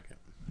on a second.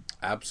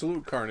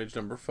 Absolute Carnage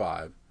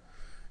 #5,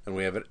 and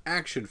we have an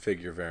action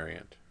figure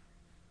variant,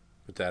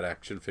 but that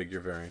action figure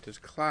variant is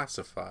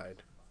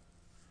classified.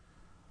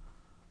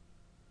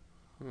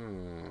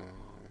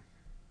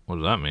 What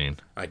does that mean?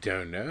 I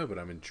don't know, but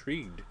I'm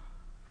intrigued.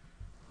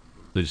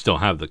 They just don't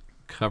have the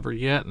cover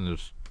yet, and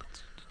there's.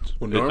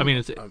 Well, I mean,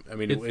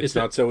 it's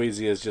not so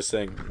easy as just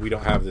saying we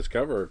don't have this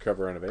cover or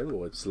cover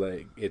unavailable. It's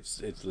like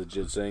it's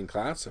legit saying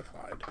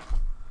classified.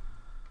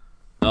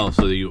 Oh,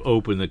 so you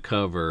open the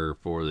cover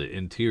for the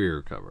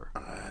interior cover?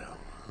 I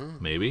don't know.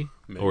 Maybe.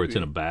 Or it's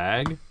in a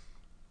bag.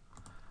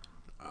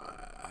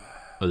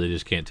 Or they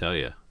just can't tell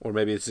you. Or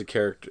maybe it's a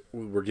character.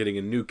 We're getting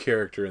a new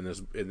character in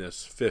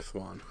this fifth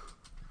one.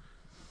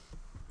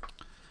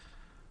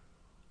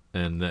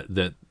 And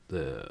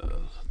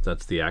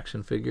that's the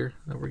action figure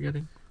that we're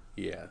getting?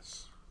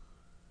 Yes.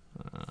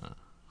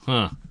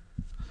 Huh.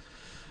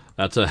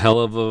 That's a hell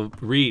of a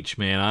reach,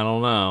 man. I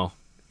don't know.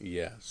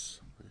 Yes.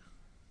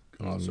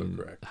 Also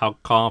correct. How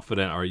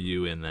confident are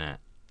you in that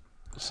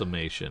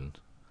summation?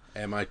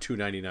 Am I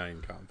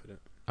 $2.99 confident?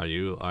 Are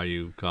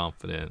you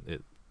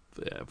confident?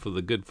 For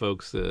the good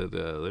folks,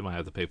 they might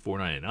have to pay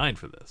 $4.99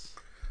 for this.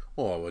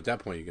 Well, at that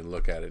point, you can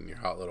look at it in your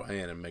hot little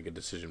hand and make a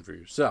decision for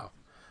yourself.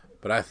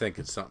 But I think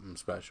it's something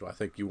special. I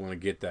think you want to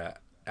get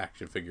that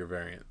action figure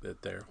variant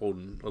that they're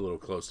holding a little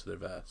close to their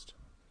vest.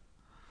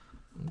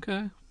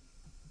 Okay.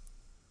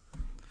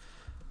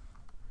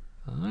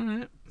 All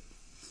right.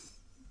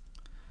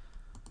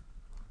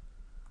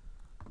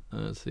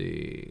 Let's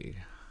see.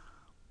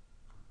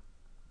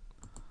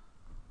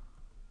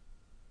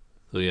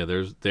 So yeah,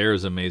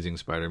 there's Amazing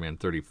Spider-Man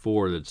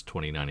 34 that's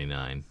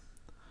 $20.99.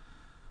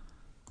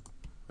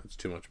 That's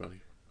too much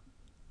money.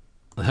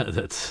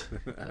 That's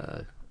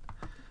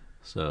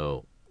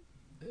so.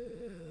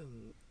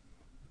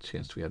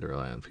 Chance we had to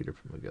rely on Peter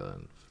Pimagella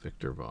and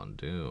Victor Von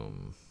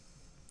Doom.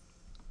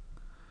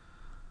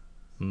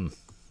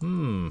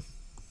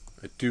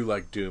 I do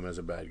like Doom as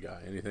a bad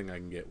guy. Anything I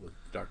can get with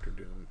Doctor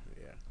Doom,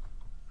 yeah.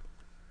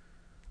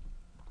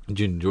 Did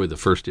you enjoy the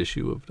first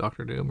issue of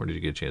Doctor Doom, or did you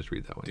get a chance to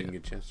read that one? Didn't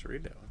get a chance to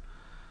read that one.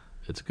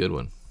 It's a good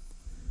one.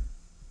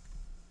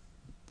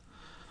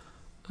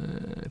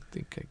 I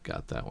think I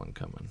got that one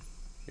coming.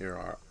 Here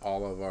are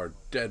all of our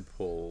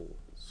Deadpools.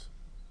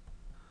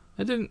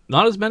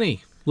 Not as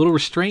many. Little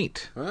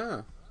restraint.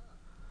 Ah.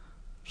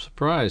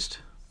 Surprised.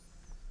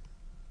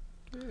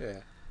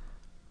 Yeah.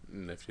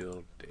 Nifty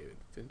little David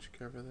Finch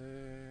cover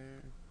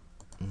there.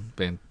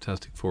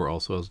 Fantastic Four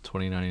also has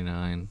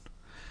 $20.99.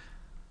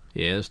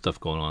 Yeah, there's stuff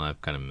going on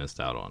I've kind of missed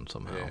out on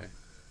somehow. Yeah.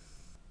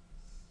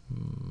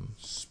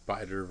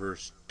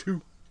 Spider-Verse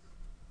 2.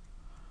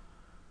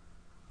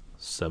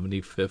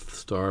 75th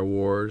Star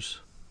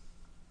Wars.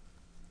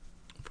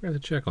 I forgot to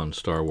check on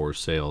Star Wars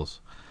sales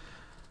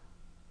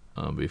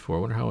before. I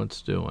wonder how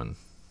it's doing.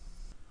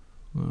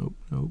 Nope,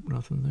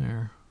 nothing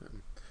there.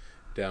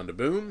 Down to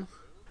Boom.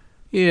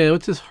 Yeah,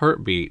 what's this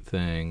Heartbeat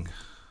thing?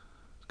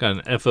 It's got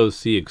an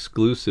FOC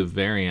exclusive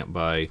variant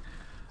by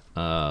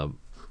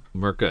Mirka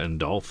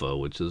Andolfo,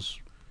 which is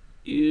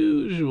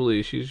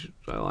usually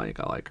I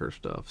like her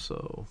stuff,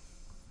 so,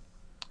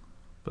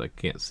 but I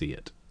can't see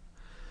it,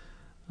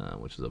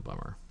 which is a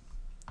bummer.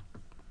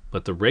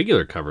 But the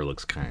regular cover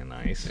looks kind of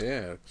nice.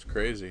 Yeah, it's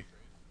crazy.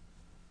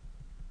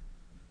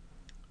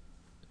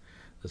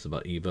 This is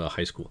about Eva, a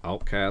high school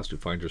outcast who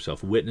finds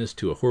herself witness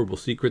to a horrible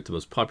secret. The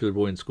most popular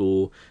boy in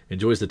school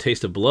enjoys the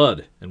taste of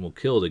blood and will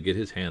kill to get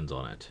his hands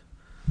on it.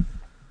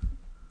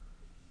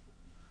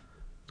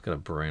 It's got a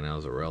Brian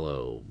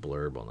Azzarello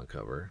blurb on the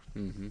cover.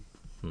 Man,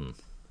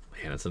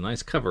 it's a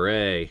nice cover,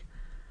 eh? And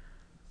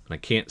I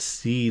can't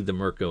see the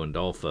Mirko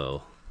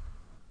Andolfo,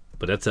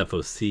 but that's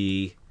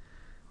FOC.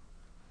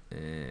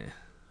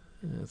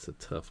 That's a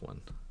tough one.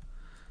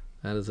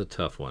 That is a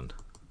tough one.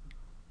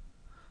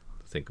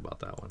 Think about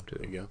that one too.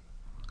 There you go.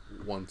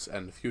 Once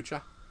and the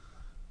Future.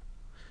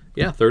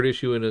 Yeah, third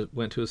issue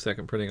went to a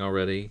second printing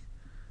already.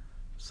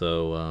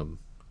 So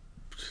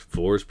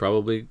 4 is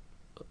probably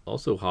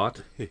also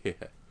hot. Yeah.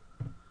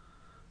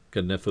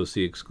 Got an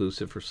FOC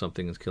exclusive for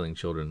Something is Killing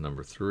Children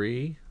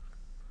 #3.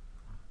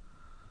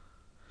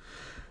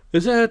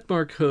 Is that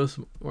Marcos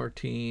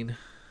Martin?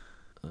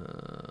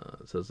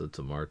 It says it's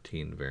a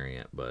Martin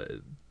variant, but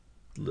it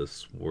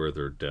lists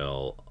Werther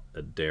Del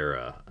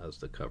Adera as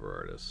the cover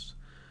artist.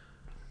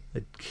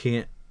 I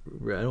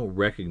don't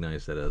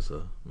recognize that as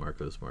a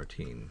Marcos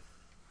Martin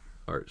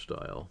art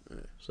style,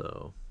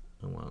 so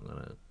I'm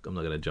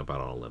not gonna jump out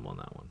on a limb on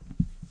that one.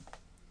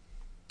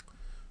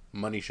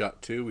 Money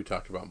Shot 2. We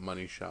talked about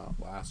Money Shot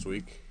last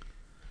week.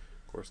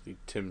 Of course, the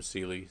Tim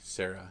Seeley,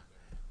 Sarah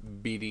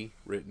Beatty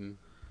written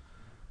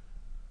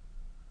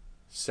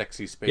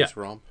sexy space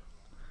romp.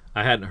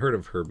 I hadn't heard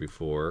of her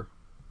before,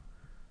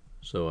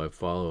 so I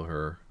follow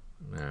her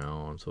now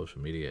on social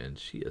media, and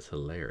she is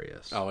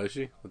hilarious. Oh, is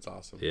she? That's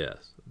awesome.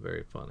 Yes,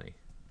 very funny.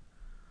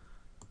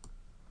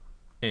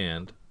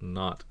 And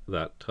not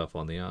that tough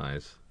on the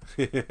eyes.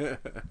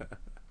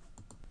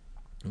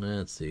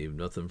 Let's see.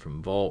 Nothing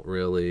from Vault,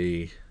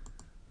 really.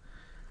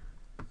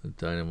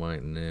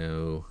 Dynamite,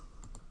 no.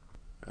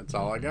 That's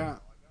all I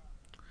got.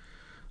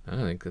 I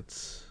think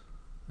that's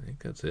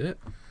it.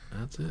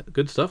 That's it.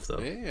 Good stuff, though.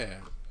 Yeah.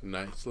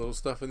 Nice little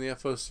stuff in the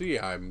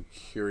FOC. I'm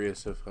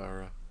curious if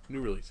our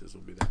new releases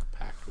will be that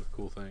packed with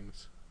cool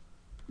things.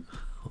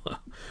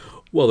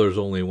 Well, there's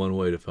only one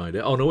way to find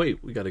out. Oh, no,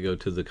 wait. We got to go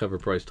to the Cover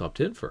Price Top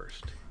 10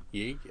 first.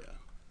 Yeah.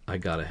 I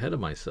got ahead of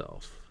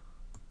myself.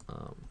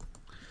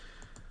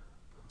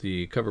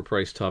 The Cover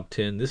Price Top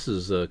 10. This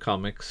is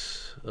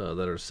comics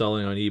that are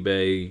selling on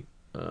eBay.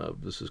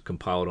 This is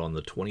compiled on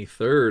the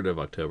 23rd of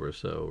October,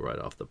 so right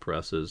off the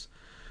presses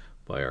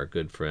by our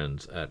good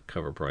friends at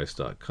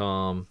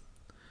coverprice.com.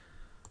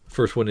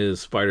 First one is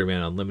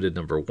Spider-Man Unlimited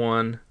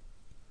 #1.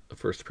 The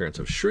first appearance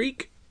of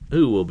Shriek,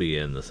 who will be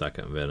in the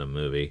second Venom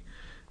movie.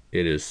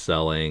 It is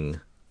selling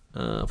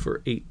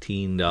for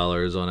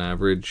 $18 on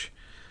average.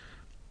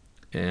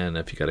 And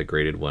if you got a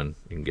graded one,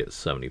 you can get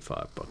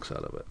 $75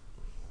 out of it.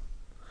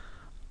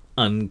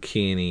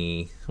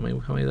 Uncanny. How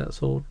many that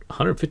sold?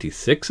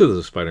 156 of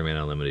the Spider-Man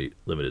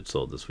Unlimited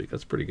sold this week.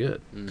 That's pretty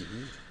good.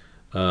 Mm-hmm.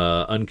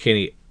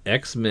 Uncanny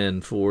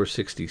X-Men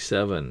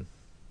 467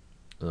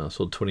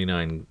 sold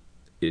 29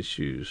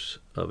 issues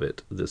of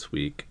it this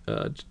week.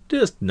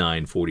 Just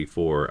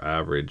 $9.44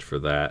 average for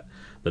that.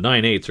 The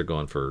 9/8s are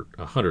going for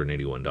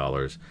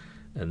 $181.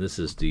 And this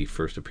is the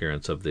first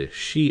appearance of the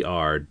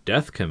Shi'ar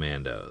Death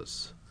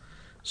Commandos.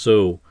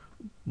 So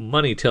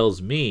money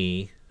tells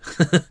me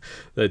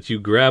that you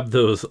grab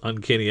those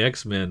Uncanny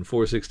X-Men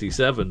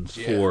 467s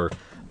for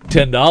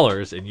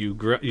 $10 and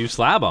you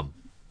slab them,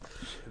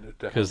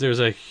 because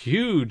there's a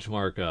huge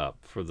markup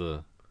for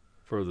the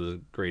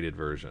graded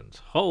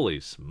versions. Holy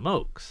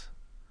smokes!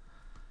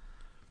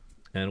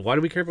 And why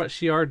do we care about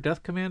Shi'ar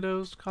Death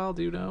Commandos, Kyle?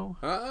 Do you know?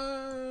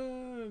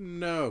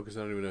 No, because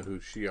I don't even know who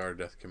Shi'ar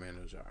Death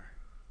Commandos are.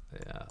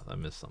 Yeah, I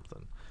missed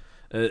something.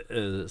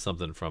 Is it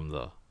something from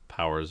the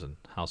Powers and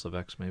House of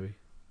X, maybe?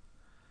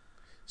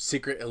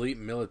 Secret elite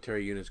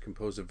military units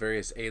composed of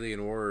various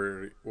alien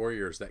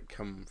warriors that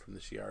come from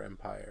the Shi'ar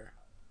Empire.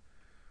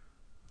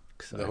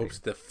 Exciting. The hopes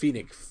the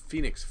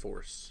Phoenix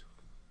Force.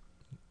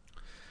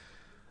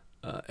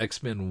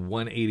 X-Men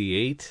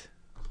 188,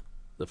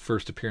 the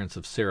first appearance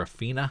of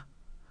Serafina,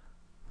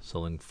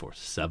 selling for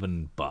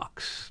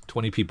 $7.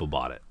 20 people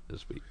bought it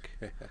this week.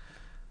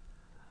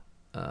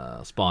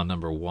 Spawn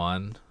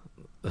 #1,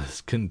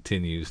 this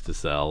continues to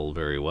sell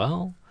very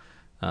well.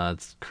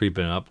 It's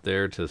creeping up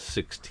there to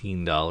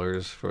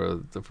 $16 for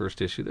the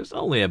first issue. There's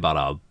only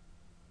about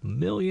 1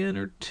 million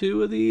or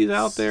 2 of these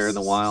out there in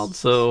the wild,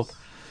 so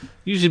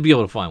you should be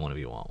able to find one if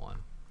you want one.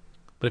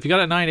 But if you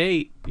got it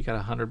 9/8, you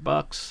got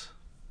 $100.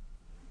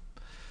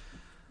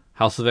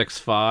 House of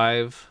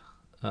X5,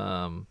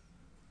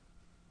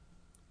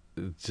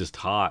 it's just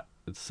hot.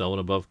 It's selling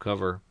above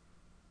cover.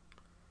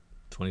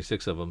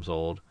 26 of them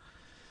sold.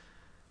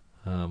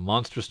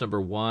 Monstrous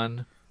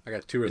 #1. I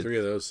got 2 or 3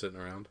 of those sitting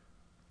around.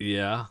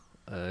 Yeah,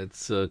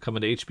 it's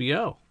coming to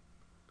HBO.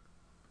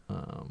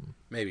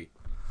 Maybe.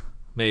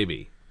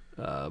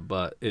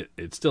 But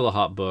it's still a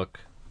hot book.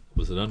 It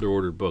was an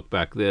underordered book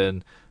back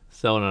then.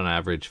 Selling on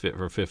average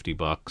for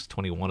 $50.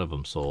 21 of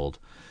them sold.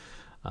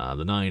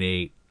 The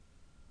 9/8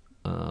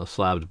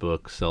 slabbed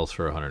book sells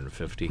for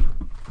 $150.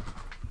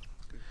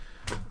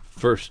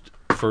 First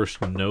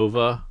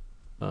Nova.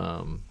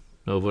 Nova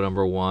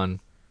 #1.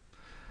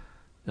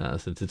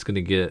 Since it's going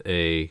to get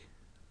a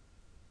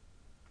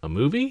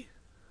movie?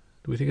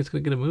 Do we think it's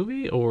going to get a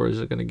movie, or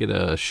is it going to get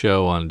a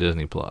show on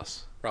Disney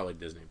Plus? Probably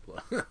Disney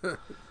Plus.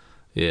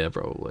 Yeah,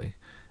 probably.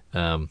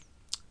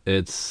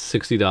 It's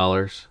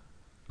 $60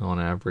 on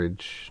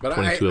average. But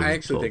I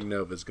actually think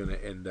Nova's going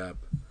to end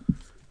up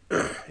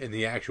in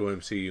the actual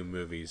MCU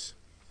movies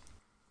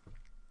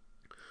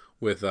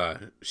with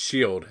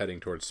S.H.I.E.L.D.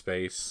 heading towards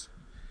space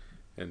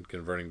and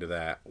converting to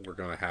that. We're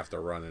going to have to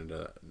run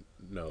into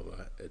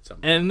Nova at some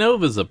point. And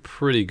Nova's a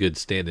pretty good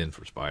stand-in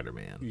for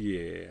Spider-Man.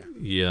 Yeah.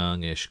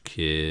 Youngish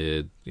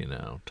kid,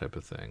 type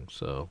of thing.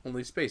 So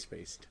Only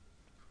space-based.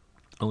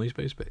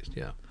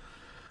 Yeah.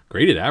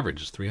 Graded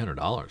average is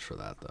 $300 for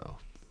that, though.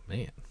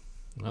 Man,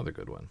 another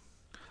good one.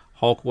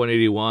 Hulk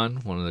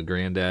 181, one of the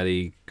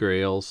granddaddy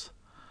grails.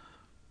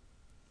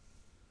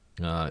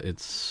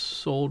 It's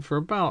sold for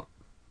about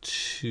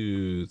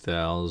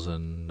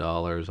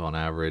 $2,000 on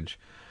average.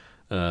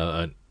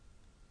 An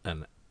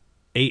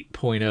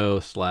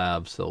 8.0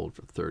 slab sold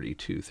for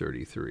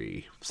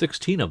 $32.33.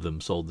 16 of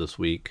them sold this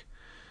week,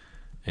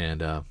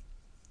 and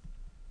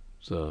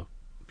it's a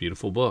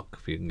beautiful book.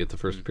 If you can get the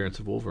first appearance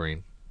of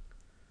Wolverine,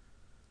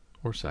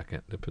 or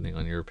second, depending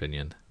on your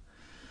opinion.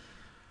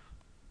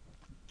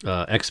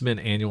 X-Men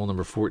Annual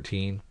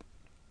 #14,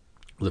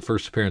 the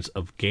first appearance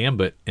of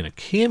Gambit in a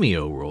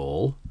cameo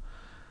role,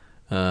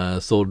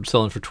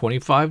 selling for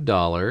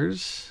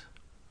 $25.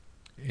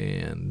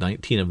 And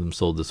 19 of them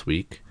sold this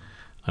week.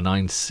 A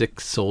 9/6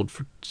 sold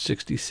for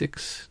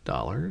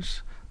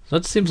 $66. So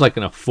that seems like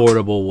an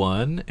affordable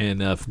one.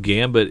 And if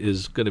Gambit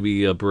is going to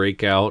be a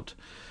breakout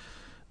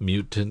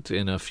mutant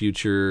in a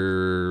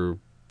future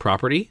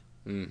property.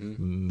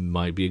 Mm-hmm.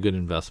 Might be a good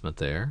investment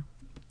there.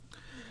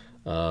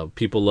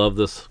 People love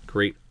this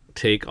great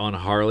take on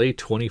Harley.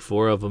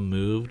 24 of them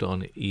moved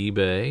on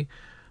eBay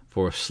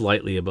for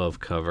slightly above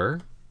cover.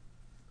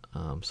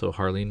 So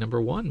Harley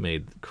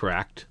 #1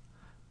 cracked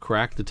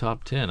the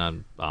top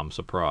 10. I'm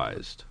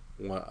surprised.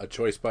 Well, a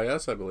choice by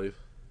us, I believe.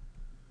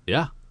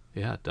 Yeah,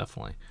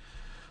 definitely.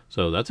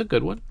 So that's a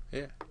good one.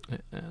 Yeah.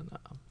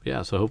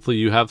 And so hopefully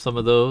you have some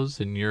of those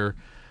and you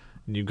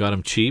got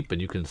them cheap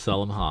and you can sell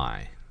them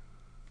high.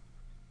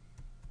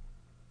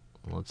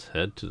 Let's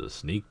head to the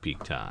sneak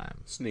peek time.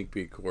 Sneak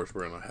peek, of course,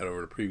 we're going to head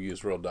over to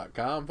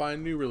previewsworld.com,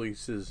 find new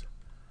releases,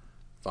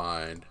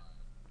 find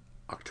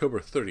October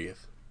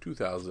 30th,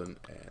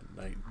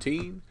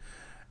 2019,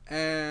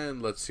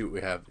 and let's see what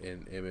we have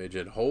in image.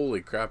 And holy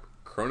crap,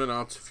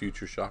 Chrononauts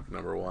Future Shock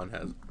 #1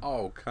 has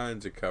all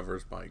kinds of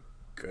covers. My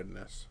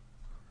goodness.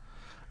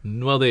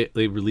 Well, they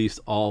released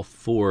all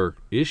 4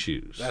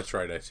 issues. That's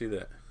right, I see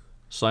that.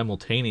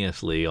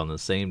 Simultaneously on the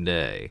same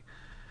day.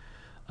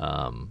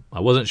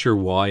 I wasn't sure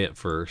why at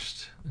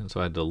first, and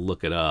so I had to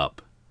look it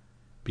up.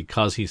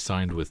 Because he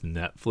signed with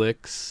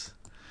Netflix,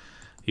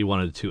 he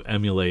wanted to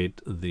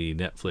emulate the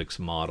Netflix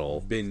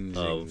model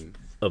Binging.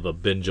 of a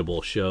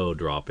bingeable show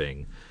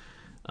dropping.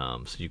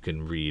 So you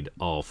can read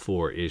all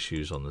 4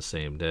 issues on the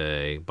same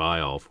day, buy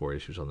all 4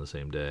 issues on the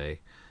same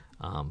day.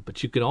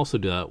 But you can also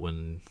do that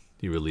when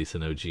you release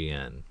an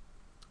OGN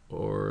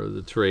or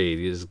the trade.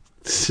 You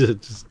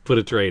just put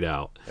a trade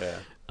out.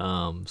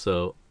 Yeah.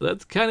 So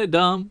that's kind of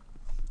dumb,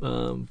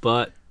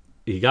 but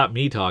he got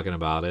me talking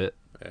about it,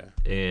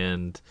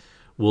 and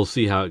we'll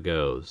see how it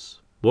goes.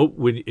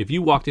 If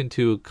you walked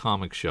into a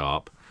comic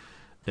shop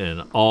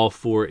and all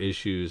 4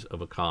 issues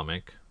of a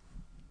comic,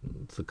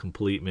 the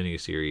complete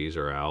miniseries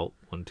are out,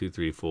 1, 2,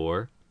 3,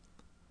 4.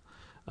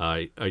 Are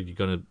you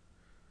gonna?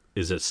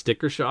 Is it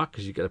sticker shock?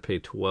 Because you got to pay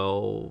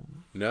 $12.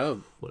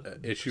 No,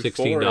 issue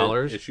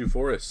 $16. Issue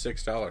 4 is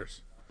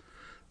 $6.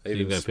 They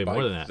You got to pay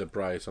more than that. The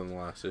price on the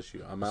last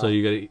issue. I'm out. So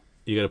you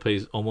got to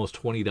pay almost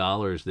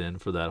 $20 then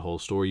for that whole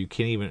story. You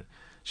can't even.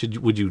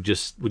 Would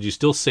you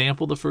still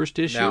sample the first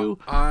issue? Now,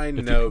 I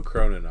know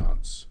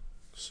Chrononauts,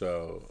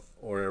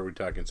 or are we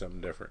talking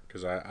something different?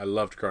 Because I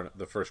loved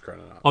the first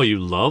Chrononauts. Oh, you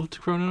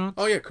loved Chrononauts?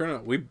 Oh yeah,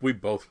 Chrononauts. We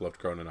both loved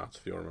Chrononauts,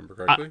 if you remember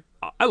correctly.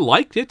 I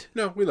liked it,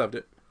 No, we loved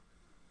it.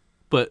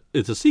 but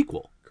it's a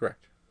sequel.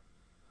 Correct.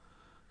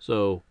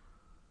 So,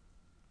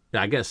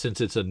 I guess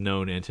since it's a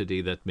known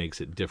entity, that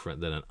makes it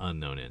different than an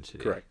unknown entity.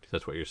 Correct.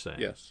 That's what you're saying.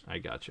 Yes. I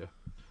gotcha.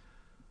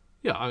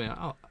 Yeah, I mean,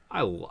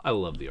 I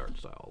love the art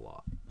style a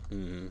lot.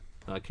 Mm-hmm.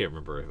 I can't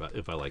remember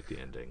if I like the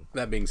ending.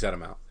 That being said,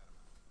 I'm out.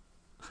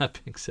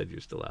 That being said,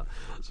 you're still out.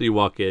 So you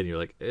walk in, you're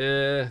like,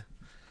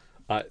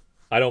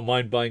 I don't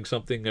mind buying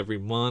something every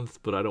month,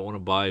 but I don't want to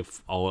buy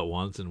all at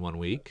once in 1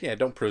 week. Yeah,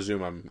 don't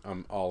presume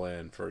I'm all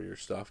in for your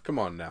stuff. Come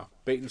on now,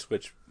 bait and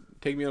switch.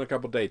 Take me on a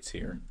couple dates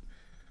here.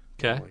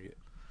 Okay. Like it.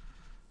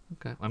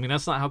 Okay. I mean,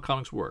 that's not how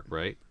comics work,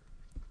 right?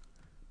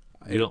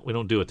 We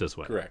don't do it this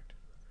way. Correct.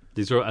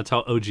 That's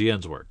how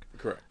OGNs work.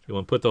 Correct. You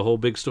want to put the whole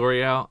big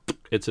story out,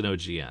 it's an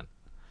OGN.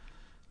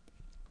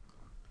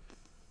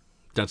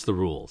 That's the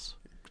rules.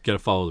 You got to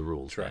follow the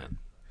rules, That's right. man.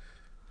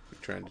 We're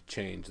trying to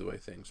change the way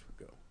things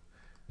go.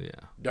 Yeah.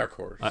 Dark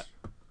Horse.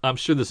 I'm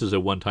sure this is a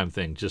one-time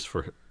thing just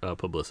for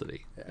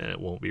publicity, and it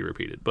won't be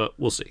repeated, but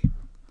we'll see.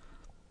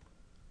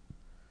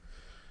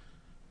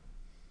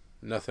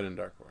 Nothing in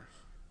Dark Horse.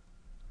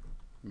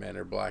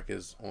 Manor Black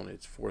is on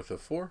its 4th of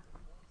 4.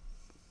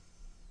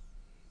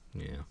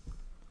 Yeah.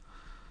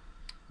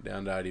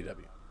 Down to IDW.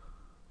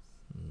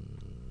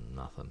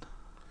 Nothing.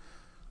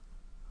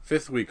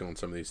 5th week on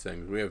some of these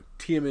things. We have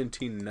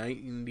TMNT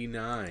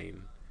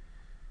 99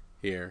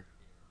 here.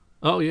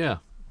 Oh yeah.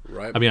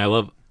 Right. I mean, I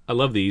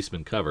love the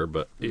Eastman cover,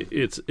 but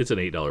it's an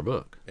 $8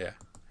 book. Yeah.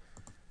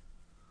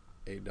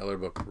 $8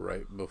 book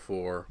right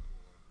before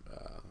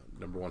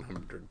number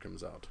 100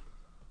 comes out.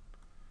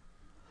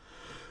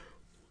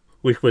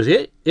 Which was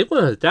it? It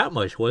wasn't that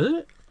much, was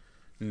it?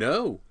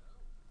 No.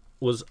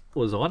 Was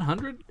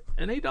 100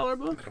 an $8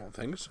 book? I don't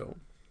think so.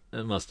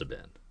 It must have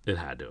been. It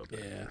had to have been.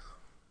 Yeah.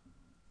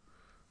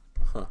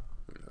 Huh.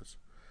 Who knows?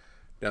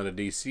 Down to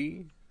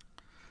DC.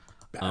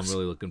 I'm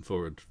really looking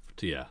forward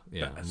to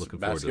I'm looking forward to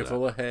Basket that.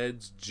 full of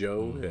heads,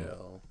 Joe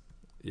Hill.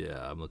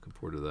 Yeah, I'm looking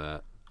forward to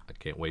that. I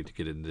can't wait to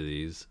get into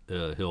these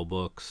Hill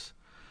books.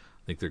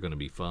 I think they're going to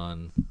be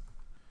fun.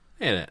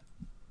 And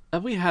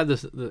have we had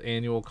the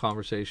annual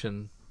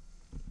conversation?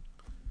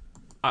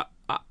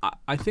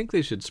 I think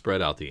they should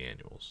spread out the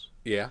annuals.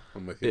 Yeah,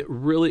 I'm with you.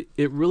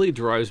 It really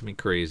drives me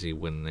crazy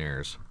when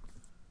there's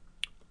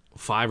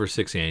 5 or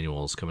 6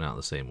 annuals coming out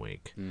the same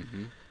week.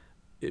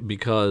 Mm-hmm.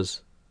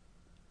 Because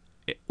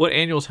what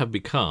annuals have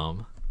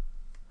become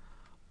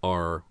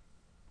are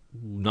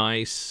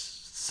nice,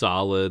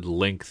 solid,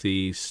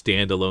 lengthy,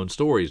 standalone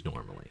stories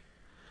normally.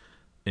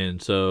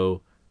 And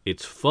so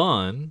it's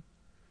fun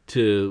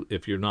to,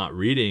 if you're not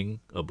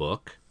reading a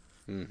book,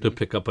 to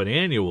pick up an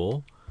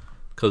annual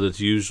because it's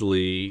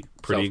usually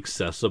pretty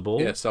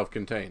accessible. Yeah,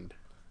 self-contained.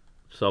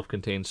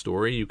 Self-contained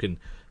story. You can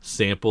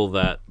sample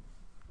that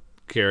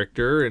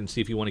character and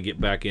see if you want to get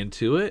back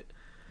into it.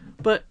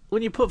 But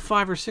when you put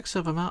 5 or 6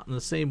 of them out in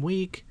the same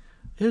week,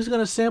 who's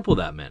going to sample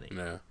that many?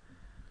 No.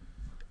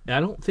 I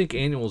don't think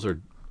annuals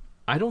are.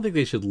 I don't think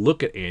they should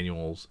look at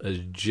annuals as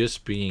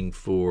just being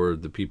for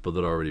the people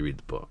that already read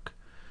the book.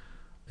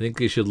 I think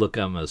they should look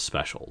at them as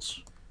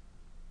specials.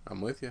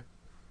 I'm with you.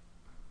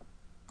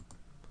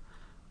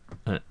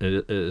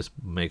 It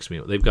makes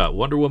me. They've got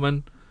Wonder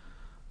Woman,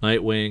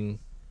 Nightwing,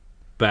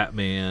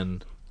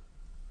 Batman.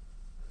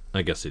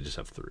 I guess they just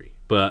have 3,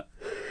 but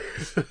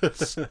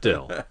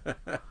still,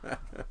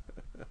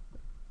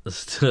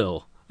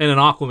 and an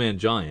Aquaman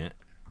giant.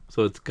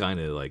 So it's kind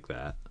of like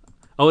that.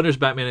 Oh, and there's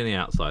Batman and the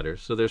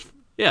Outsiders. So there's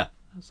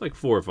it's like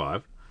 4 or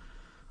 5.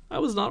 I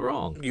was not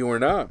wrong. You were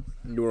not.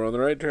 You were on the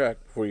right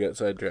track before you got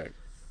sidetracked.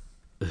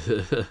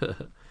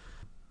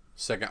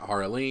 Second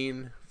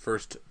Harleen,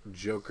 first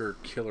Joker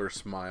Killer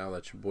Smile.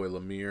 That's your boy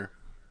Lemire.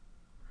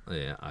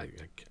 Yeah, I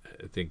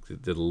think they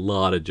did a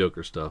lot of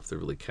Joker stuff. They're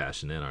really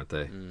cashing in, aren't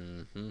they?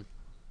 Mm-hmm.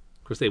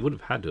 Of course, they would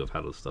have had to have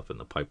had this stuff in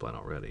the pipeline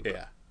already.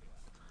 Yeah.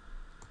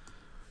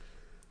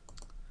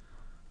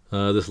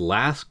 This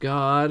Last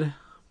God,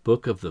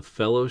 Book of the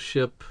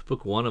Fellowship,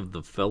 Book 1 of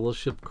the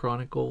Fellowship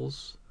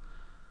Chronicles.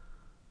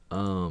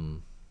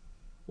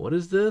 What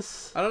is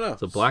this? I don't know.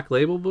 It's a Black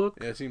Label book?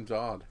 Yeah, it seems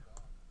odd.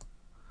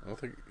 I don't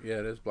think... Yeah,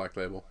 it is Black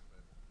Label.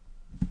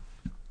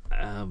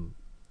 I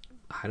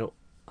don't...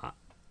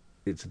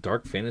 It's a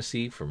dark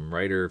fantasy from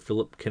writer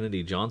Philip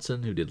Kennedy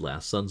Johnson, who did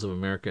Last Sons of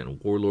America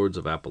and Warlords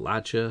of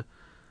Appalachia.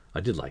 I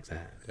did like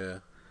that. Yeah.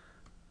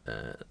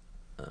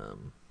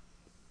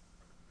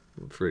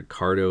 For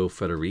Ricardo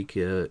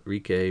Federica,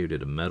 who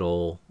did a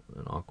Metal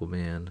and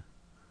Aquaman.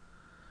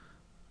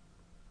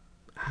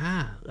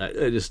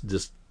 I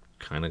just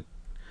kind of...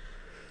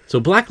 So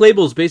Black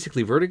Label is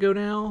basically Vertigo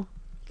now?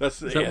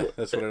 That's what I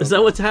Is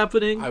that what's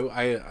happening?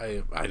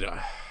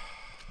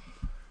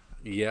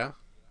 Yeah.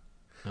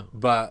 Oh.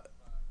 But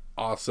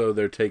also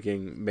they're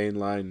taking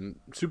mainline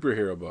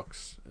superhero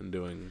books and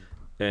doing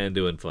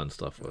fun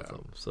stuff with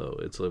them. So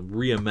it's a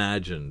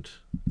reimagined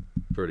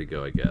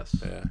Vertigo, I guess.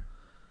 Yeah.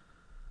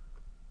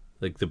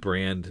 Like the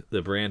brand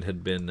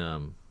had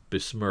been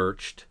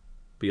besmirched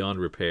beyond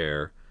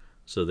repair,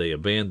 so they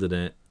abandoned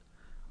it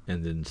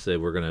and then said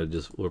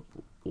we'll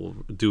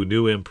do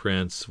new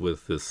imprints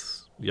with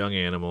this Young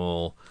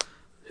Animal,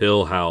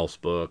 Hill House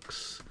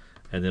books,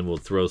 and then we'll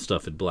throw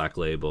stuff in Black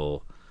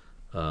Label.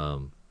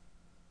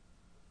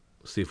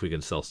 See if we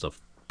can sell stuff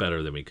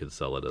better than we could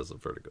sell it as a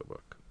Vertigo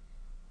book.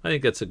 I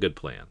think that's a good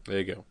plan. There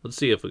you go. Let's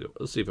see if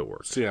it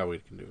works. See how we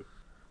can do it.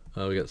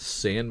 We got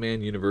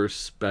Sandman Universe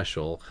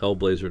Special,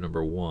 Hellblazer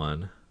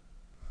 #1,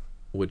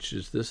 which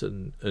is this a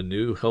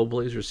new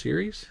Hellblazer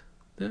series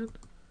then?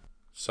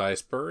 Cy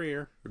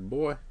Spurrier, good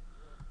boy.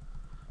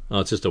 Oh,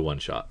 it's just a one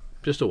shot.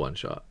 Just a one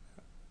shot.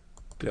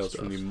 Tales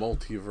from the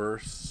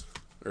Multiverse,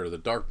 or the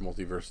Dark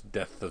Multiverse,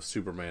 Death of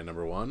Superman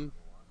 #1.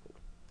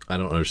 I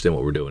don't understand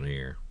what we're doing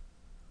here.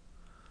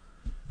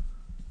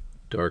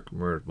 Dark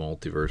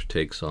Multiverse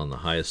takes on the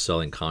highest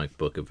selling comic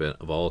book event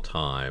of all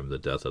time, the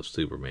death of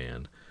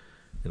Superman.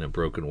 In a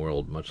broken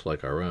world much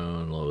like our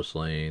own, Lois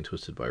Lane,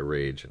 twisted by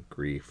rage and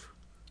grief,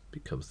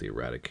 becomes the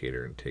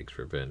Eradicator and takes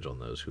revenge on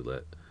those who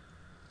let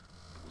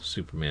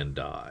Superman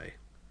die.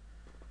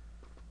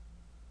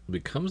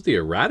 Becomes the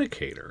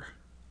Eradicator?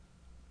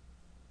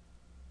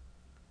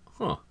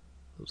 Huh.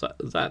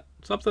 Is that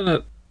something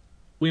that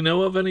we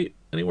know of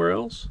anywhere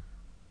else?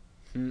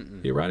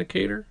 Mm-mm. The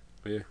Eradicator?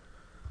 Yeah.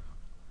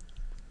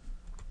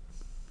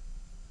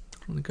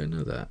 I don't think I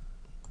know that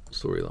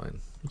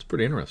storyline. It's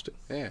pretty interesting.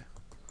 Yeah.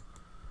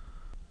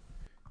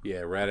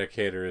 Yeah,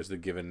 Eradicator is the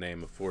given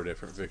name of 4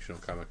 different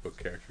fictional comic book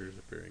characters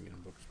appearing in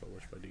books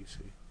published by DC.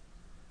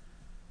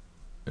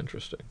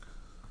 Interesting.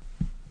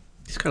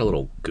 He's got a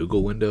little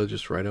Google window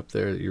just right up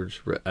there. You're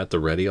just at the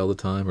ready all the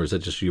time, or is that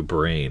just your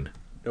brain?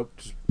 Nope,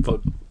 just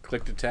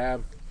click the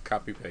tab,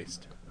 copy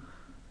paste.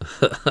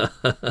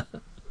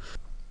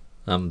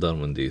 I'm done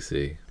with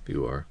DC, if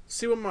you are.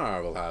 See what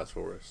Marvel has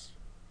for us.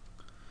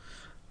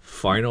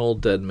 Final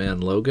Dead Man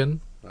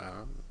Logan.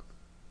 Wow.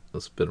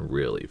 That's been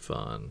really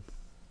fun.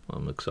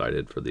 I'm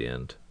excited for the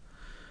end.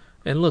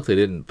 And look, they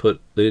didn't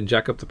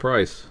jack up the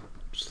price.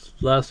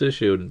 Just last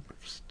issue, and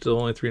still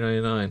only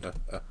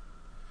 $3.99.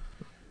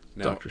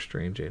 Doctor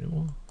Strange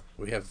annual.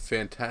 We have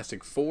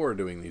Fantastic Four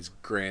doing these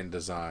Grand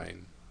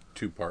Design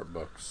 2-part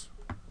books.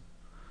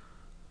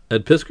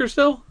 Ed Piskor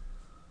still?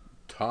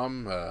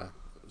 Tom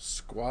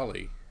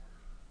Squally.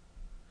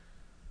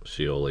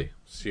 Scioli.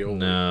 Scioli.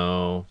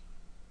 No,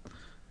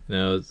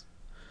 it's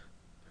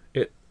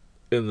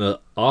in the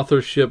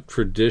authorship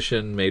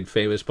tradition made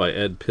famous by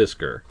Ed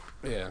Piskor.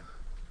 Yeah.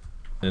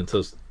 And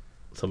so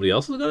somebody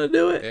else is going to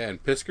do it? Yeah,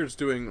 and Piskor's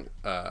doing,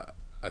 I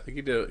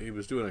think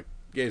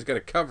he's got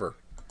a cover.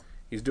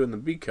 He's doing the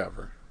B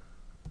cover.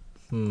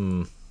 I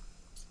don't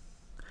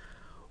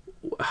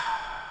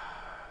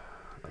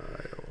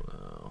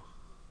know.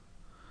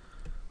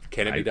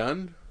 Can it be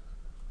done?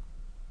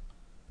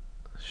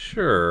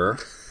 Sure.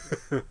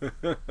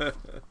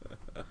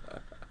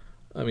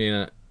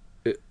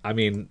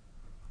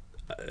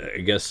 I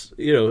guess,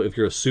 if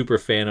you're a super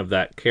fan of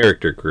that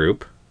character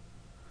group,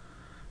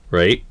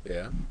 right?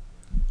 Yeah.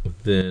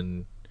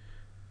 Then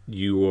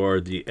you are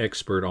the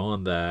expert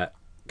on that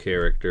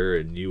character,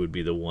 and you would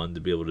be the one to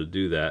be able to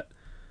do that.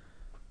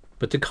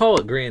 But to call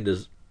it Grand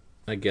is,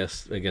 I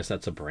guess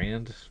that's a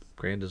brand.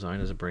 Grand Design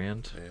is a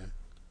brand.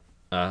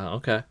 Yeah.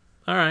 Okay.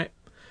 All right.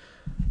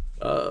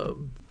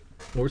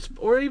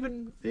 Or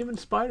even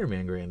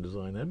Spider-Man Grand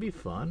Design. That'd be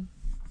fun.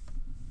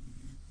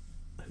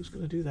 Who's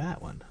gonna do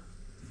that one?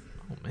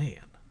 Oh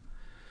man.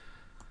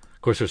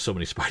 Of course, there's so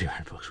many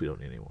Spider-Man books we don't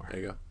need anymore. There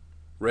you go.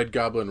 Red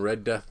Goblin,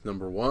 Red Death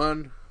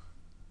 #1.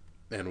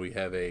 And we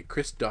have a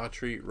Chris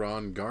Daughtry,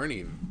 Ron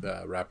Garney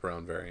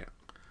wraparound variant.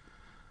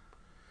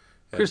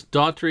 And Chris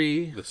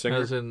Daughtry, the singer?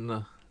 as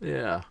in,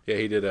 yeah. Yeah,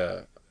 he did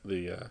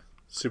the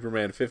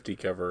Superman 50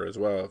 cover as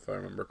well, if I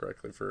remember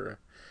correctly, for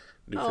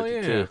New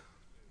 52. Yeah.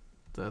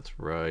 That's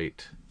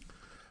right.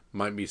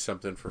 Might be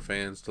something for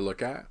fans to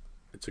look at.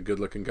 It's a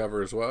good-looking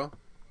cover as well.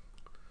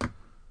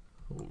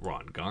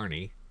 Ron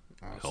Garney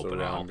Also helping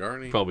Ron out.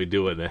 Garney. Probably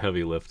doing the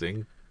heavy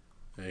lifting.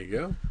 There you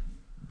go.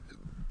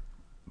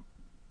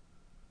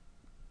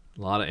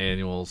 A lot of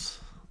annuals.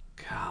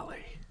 Golly.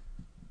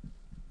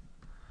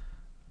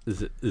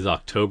 Is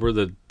October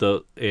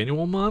the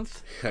annual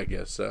month? I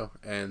guess so.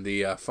 And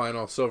the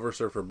final Silver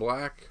Surfer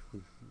Black,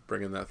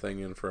 bringing that thing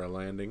in for a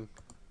landing.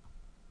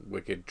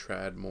 Wicked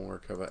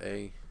Tradmore cover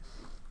A.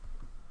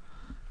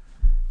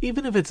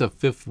 Even if it's a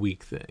 5th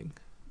week thing,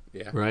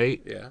 Yeah.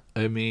 right? Yeah.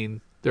 I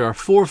mean, there are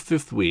 4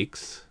 5th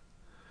weeks.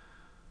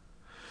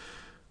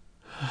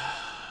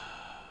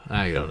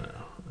 I don't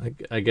know.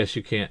 I guess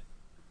you can't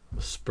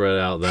spread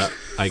out that.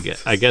 I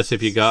guess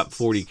if you got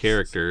 40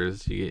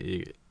 characters,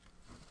 you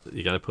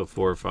got to put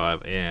 4 or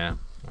 5. Yeah,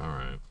 all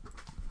right.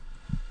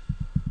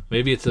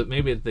 Maybe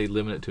they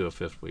limit it to a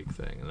 5th week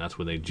thing, and that's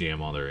when they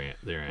jam all their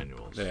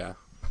annuals. Yeah.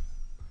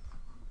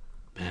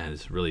 Man,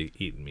 it's really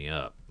eating me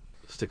up.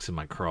 Sticks in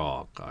my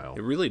craw, Kyle.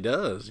 It really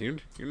does. You're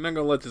not going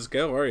to let this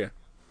go, are you?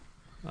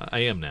 I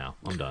am now.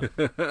 I'm done.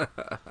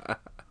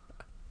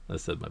 I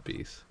said my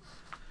piece.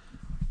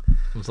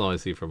 That's all I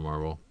see from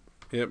Marvel.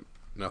 Yep.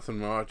 Nothing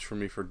much for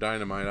me for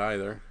Dynamite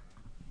either.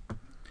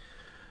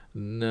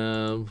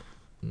 No.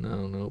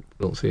 Nope.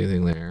 Don't see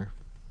anything there.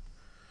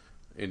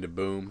 Into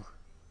Boom.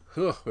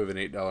 Huh, we have an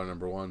 $8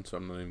 #1, so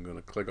I'm not even going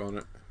to click on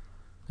it.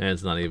 And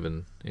it's not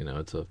even,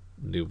 it's a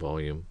new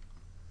volume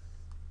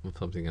of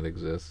something that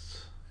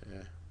exists.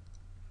 Yeah.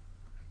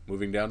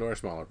 Moving down to our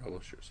smaller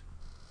publishers.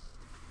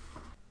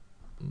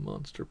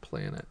 Monster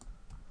Planet.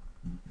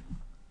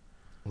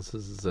 This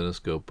is a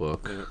Zenoscope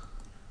book. Yeah.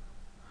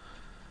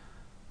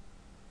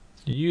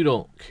 You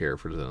don't care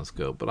for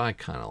Zenoscope, but I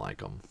kind of like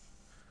them.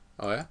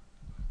 Oh, yeah?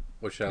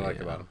 What should I like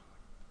about them?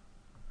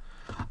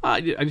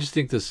 I just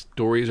think the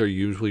stories are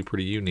usually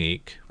pretty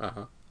unique.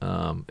 Uh-huh.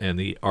 And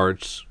the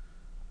art's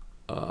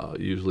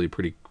usually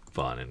pretty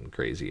fun and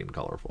crazy and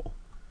colorful.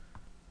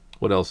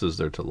 What else is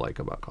there to like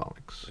about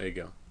comics? There you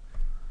go.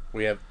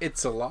 We have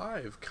It's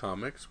Alive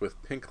comics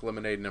with Pink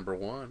Lemonade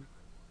 #1.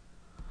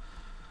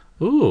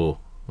 Ooh,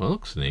 well,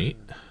 looks neat.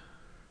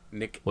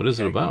 Nick What is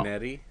it about?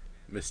 Cagnetti,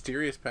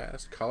 mysterious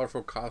past,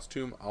 colorful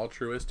costume,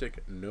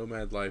 altruistic,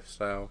 nomad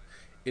lifestyle.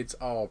 It's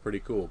all pretty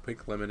cool.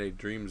 Pink Lemonade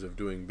dreams of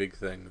doing big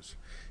things.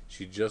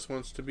 She just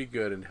wants to be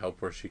good and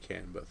help where she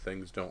can, but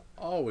things don't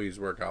always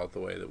work out the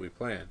way that we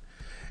plan.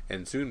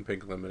 And soon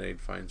Pink Lemonade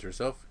finds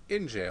herself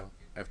in jail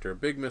after a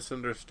big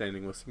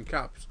misunderstanding with some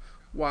cops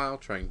while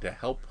trying to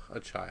help a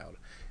child.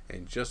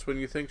 And just when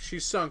you think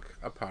she's sunk,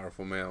 a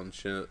powerful man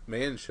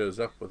shows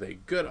up with a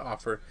good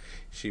offer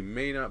she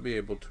may not be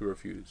able to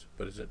refuse.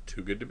 But is it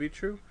too good to be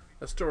true?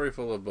 A story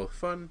full of both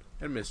fun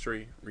and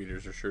mystery.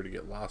 Readers are sure to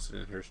get lost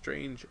in her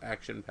strange,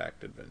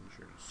 action-packed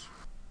adventures.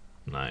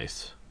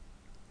 Nice.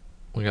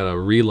 We got a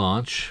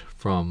relaunch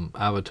from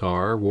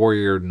Avatar,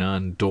 Warrior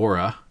Nun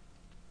Dora.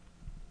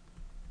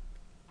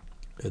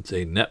 It's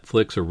a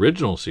Netflix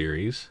original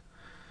series.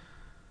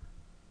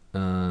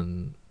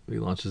 And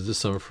relaunches this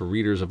summer for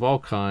readers of all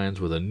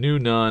kinds with a new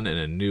nun and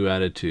a new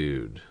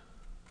attitude.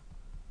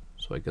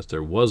 So I guess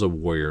there was a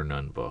Warrior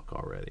Nun book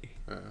already.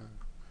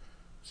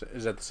 So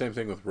is that the same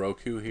thing with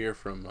Roku here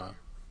from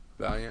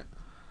Valiant?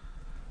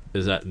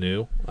 Is that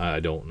new? I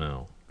don't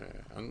know.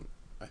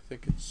 I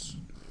think it's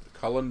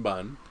Cullen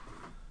Bunn.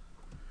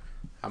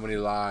 How many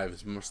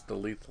lives must the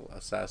lethal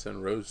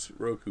assassin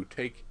Roku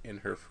take in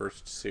her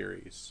first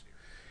series?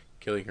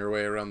 Killing her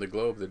way around the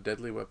globe, the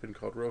deadly weapon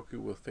called Roku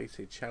will face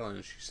a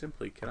challenge she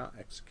simply cannot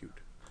execute.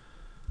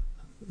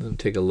 Then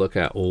take a look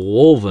at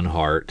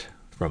Wolvenheart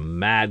from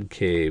Mad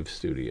Cave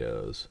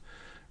Studios.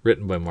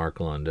 Written by Mark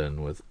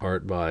London with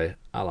art by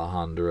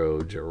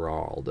Alejandro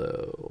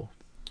Giraldo.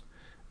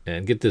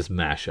 And get this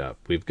mashup.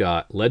 We've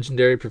got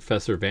legendary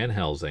Professor Van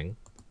Helsing.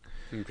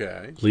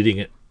 Okay.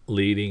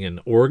 Leading an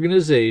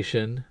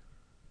organization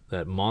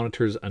that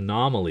monitors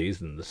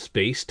anomalies in the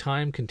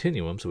space-time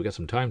continuum. So we got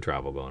some time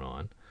travel going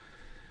on.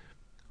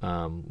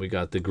 We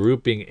got the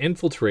group being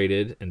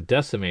infiltrated and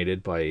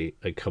decimated by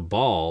a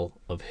cabal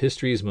of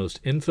history's most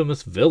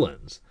infamous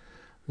villains,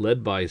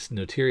 led by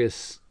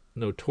notorious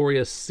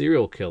notorious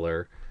serial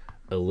killer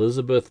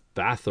Elizabeth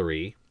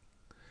Bathory.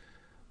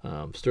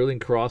 Sterling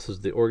Cross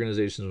is the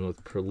organization's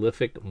most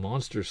prolific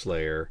monster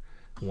slayer,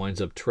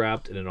 winds up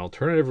trapped in an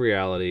alternative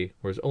reality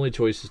where his only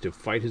choice is to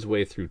fight his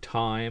way through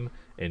time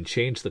and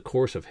change the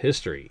course of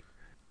history.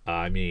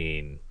 I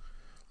mean,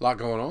 A lot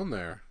going on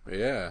there.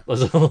 Yeah.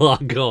 there's a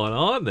lot going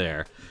on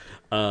there.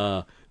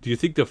 Do you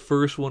think the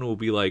first one will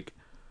be like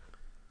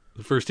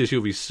the first issue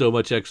will be so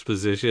much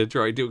exposition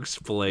trying to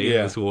explain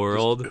this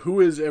world? Just,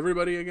 who is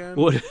everybody again?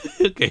 What?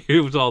 Okay,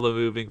 here's all the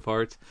moving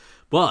parts.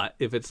 But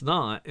if it's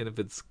not, and if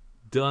it's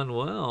done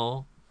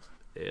well,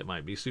 it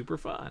might be super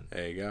fun.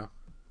 There you go.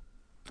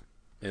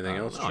 Anything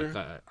else, Drew?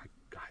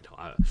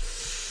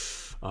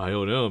 I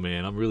don't know,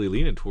 man. I'm really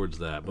leaning towards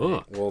that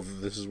book. Well,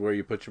 this is where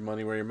you put your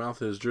money where your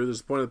mouth is, Drew. This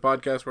is the point of the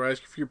podcast where I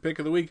ask you for your pick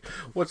of the week.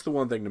 What's the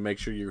one thing to make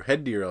sure you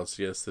head to your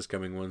LCS this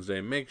coming Wednesday?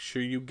 Make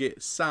sure you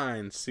get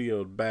signed,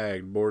 sealed,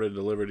 bagged, boarded,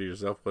 delivered to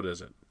yourself. What is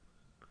it?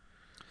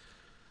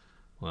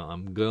 Well,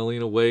 I'm going to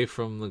lean away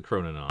from the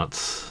Chrononauts.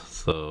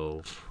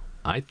 So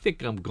I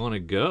think I'm going to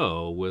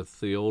go with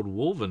the old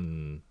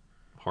Wolven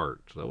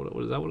Heart. Is that what it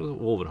is?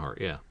 Wolven Heart,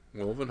 yeah.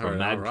 Wolven Heart. From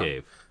Mad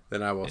Cave.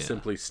 Then I will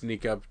simply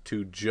sneak up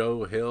to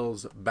Joe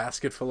Hill's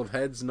Basket Full of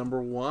Heads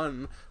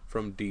 #1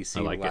 from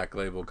DC Black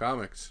Label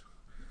Comics.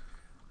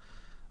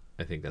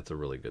 I think that's a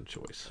really good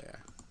choice. Yeah.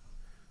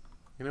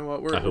 You know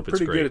what? We're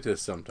pretty good at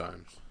this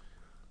sometimes.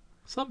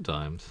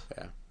 Sometimes.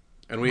 Yeah.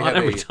 And we Not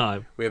have every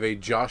time. We have a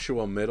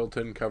Joshua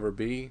Middleton cover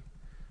B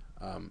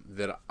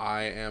that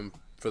I am,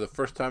 for the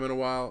first time in a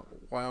while,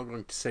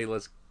 going to say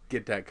let's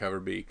get that cover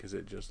B because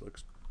it just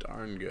looks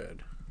darn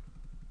good.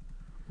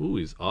 Ooh,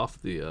 he's off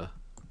the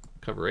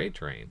cover A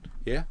train.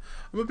 Yeah,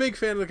 I'm a big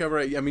fan of the cover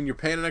A. I mean, you're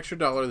paying an extra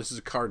 $1. This is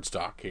a card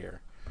stock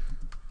here,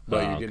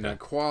 but you're getting that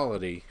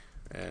quality,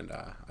 and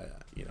I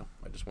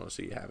just want to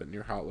see you have it in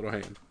your hot little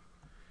hand.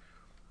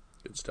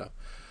 Good stuff.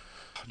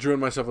 Drew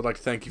and myself would like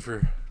to thank you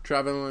for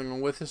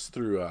traveling with us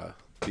through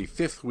the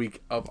 5th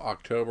week of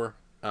October.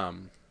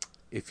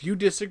 If you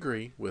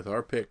disagree with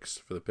our picks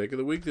for the pick of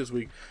the week this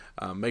week,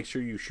 make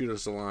sure you shoot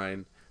us a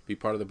line. Be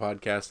part of the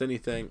podcast.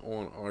 Anything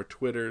on our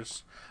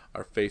Twitters,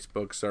 our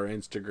Facebooks, our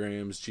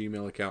Instagrams,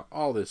 Gmail account,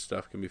 all this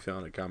stuff can be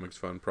found at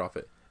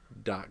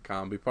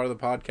comicsfunprofit.com. Be part of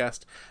the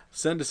podcast.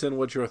 Send us in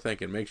what you're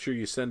thinking. Make sure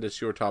you send us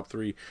your top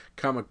 3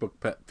 comic book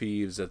pet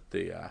peeves at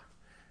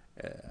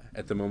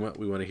the moment.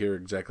 We want to hear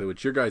exactly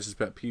what your guys'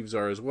 pet peeves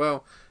are as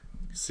well.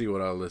 See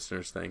what our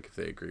listeners think, if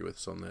they agree with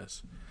us on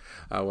this.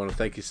 I want to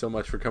thank you so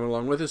much for coming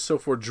along with us. So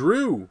for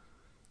Drew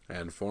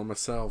and for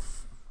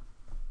myself,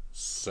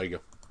 say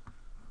go.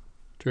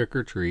 Trick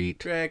or treat.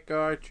 Trick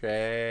or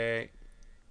treat.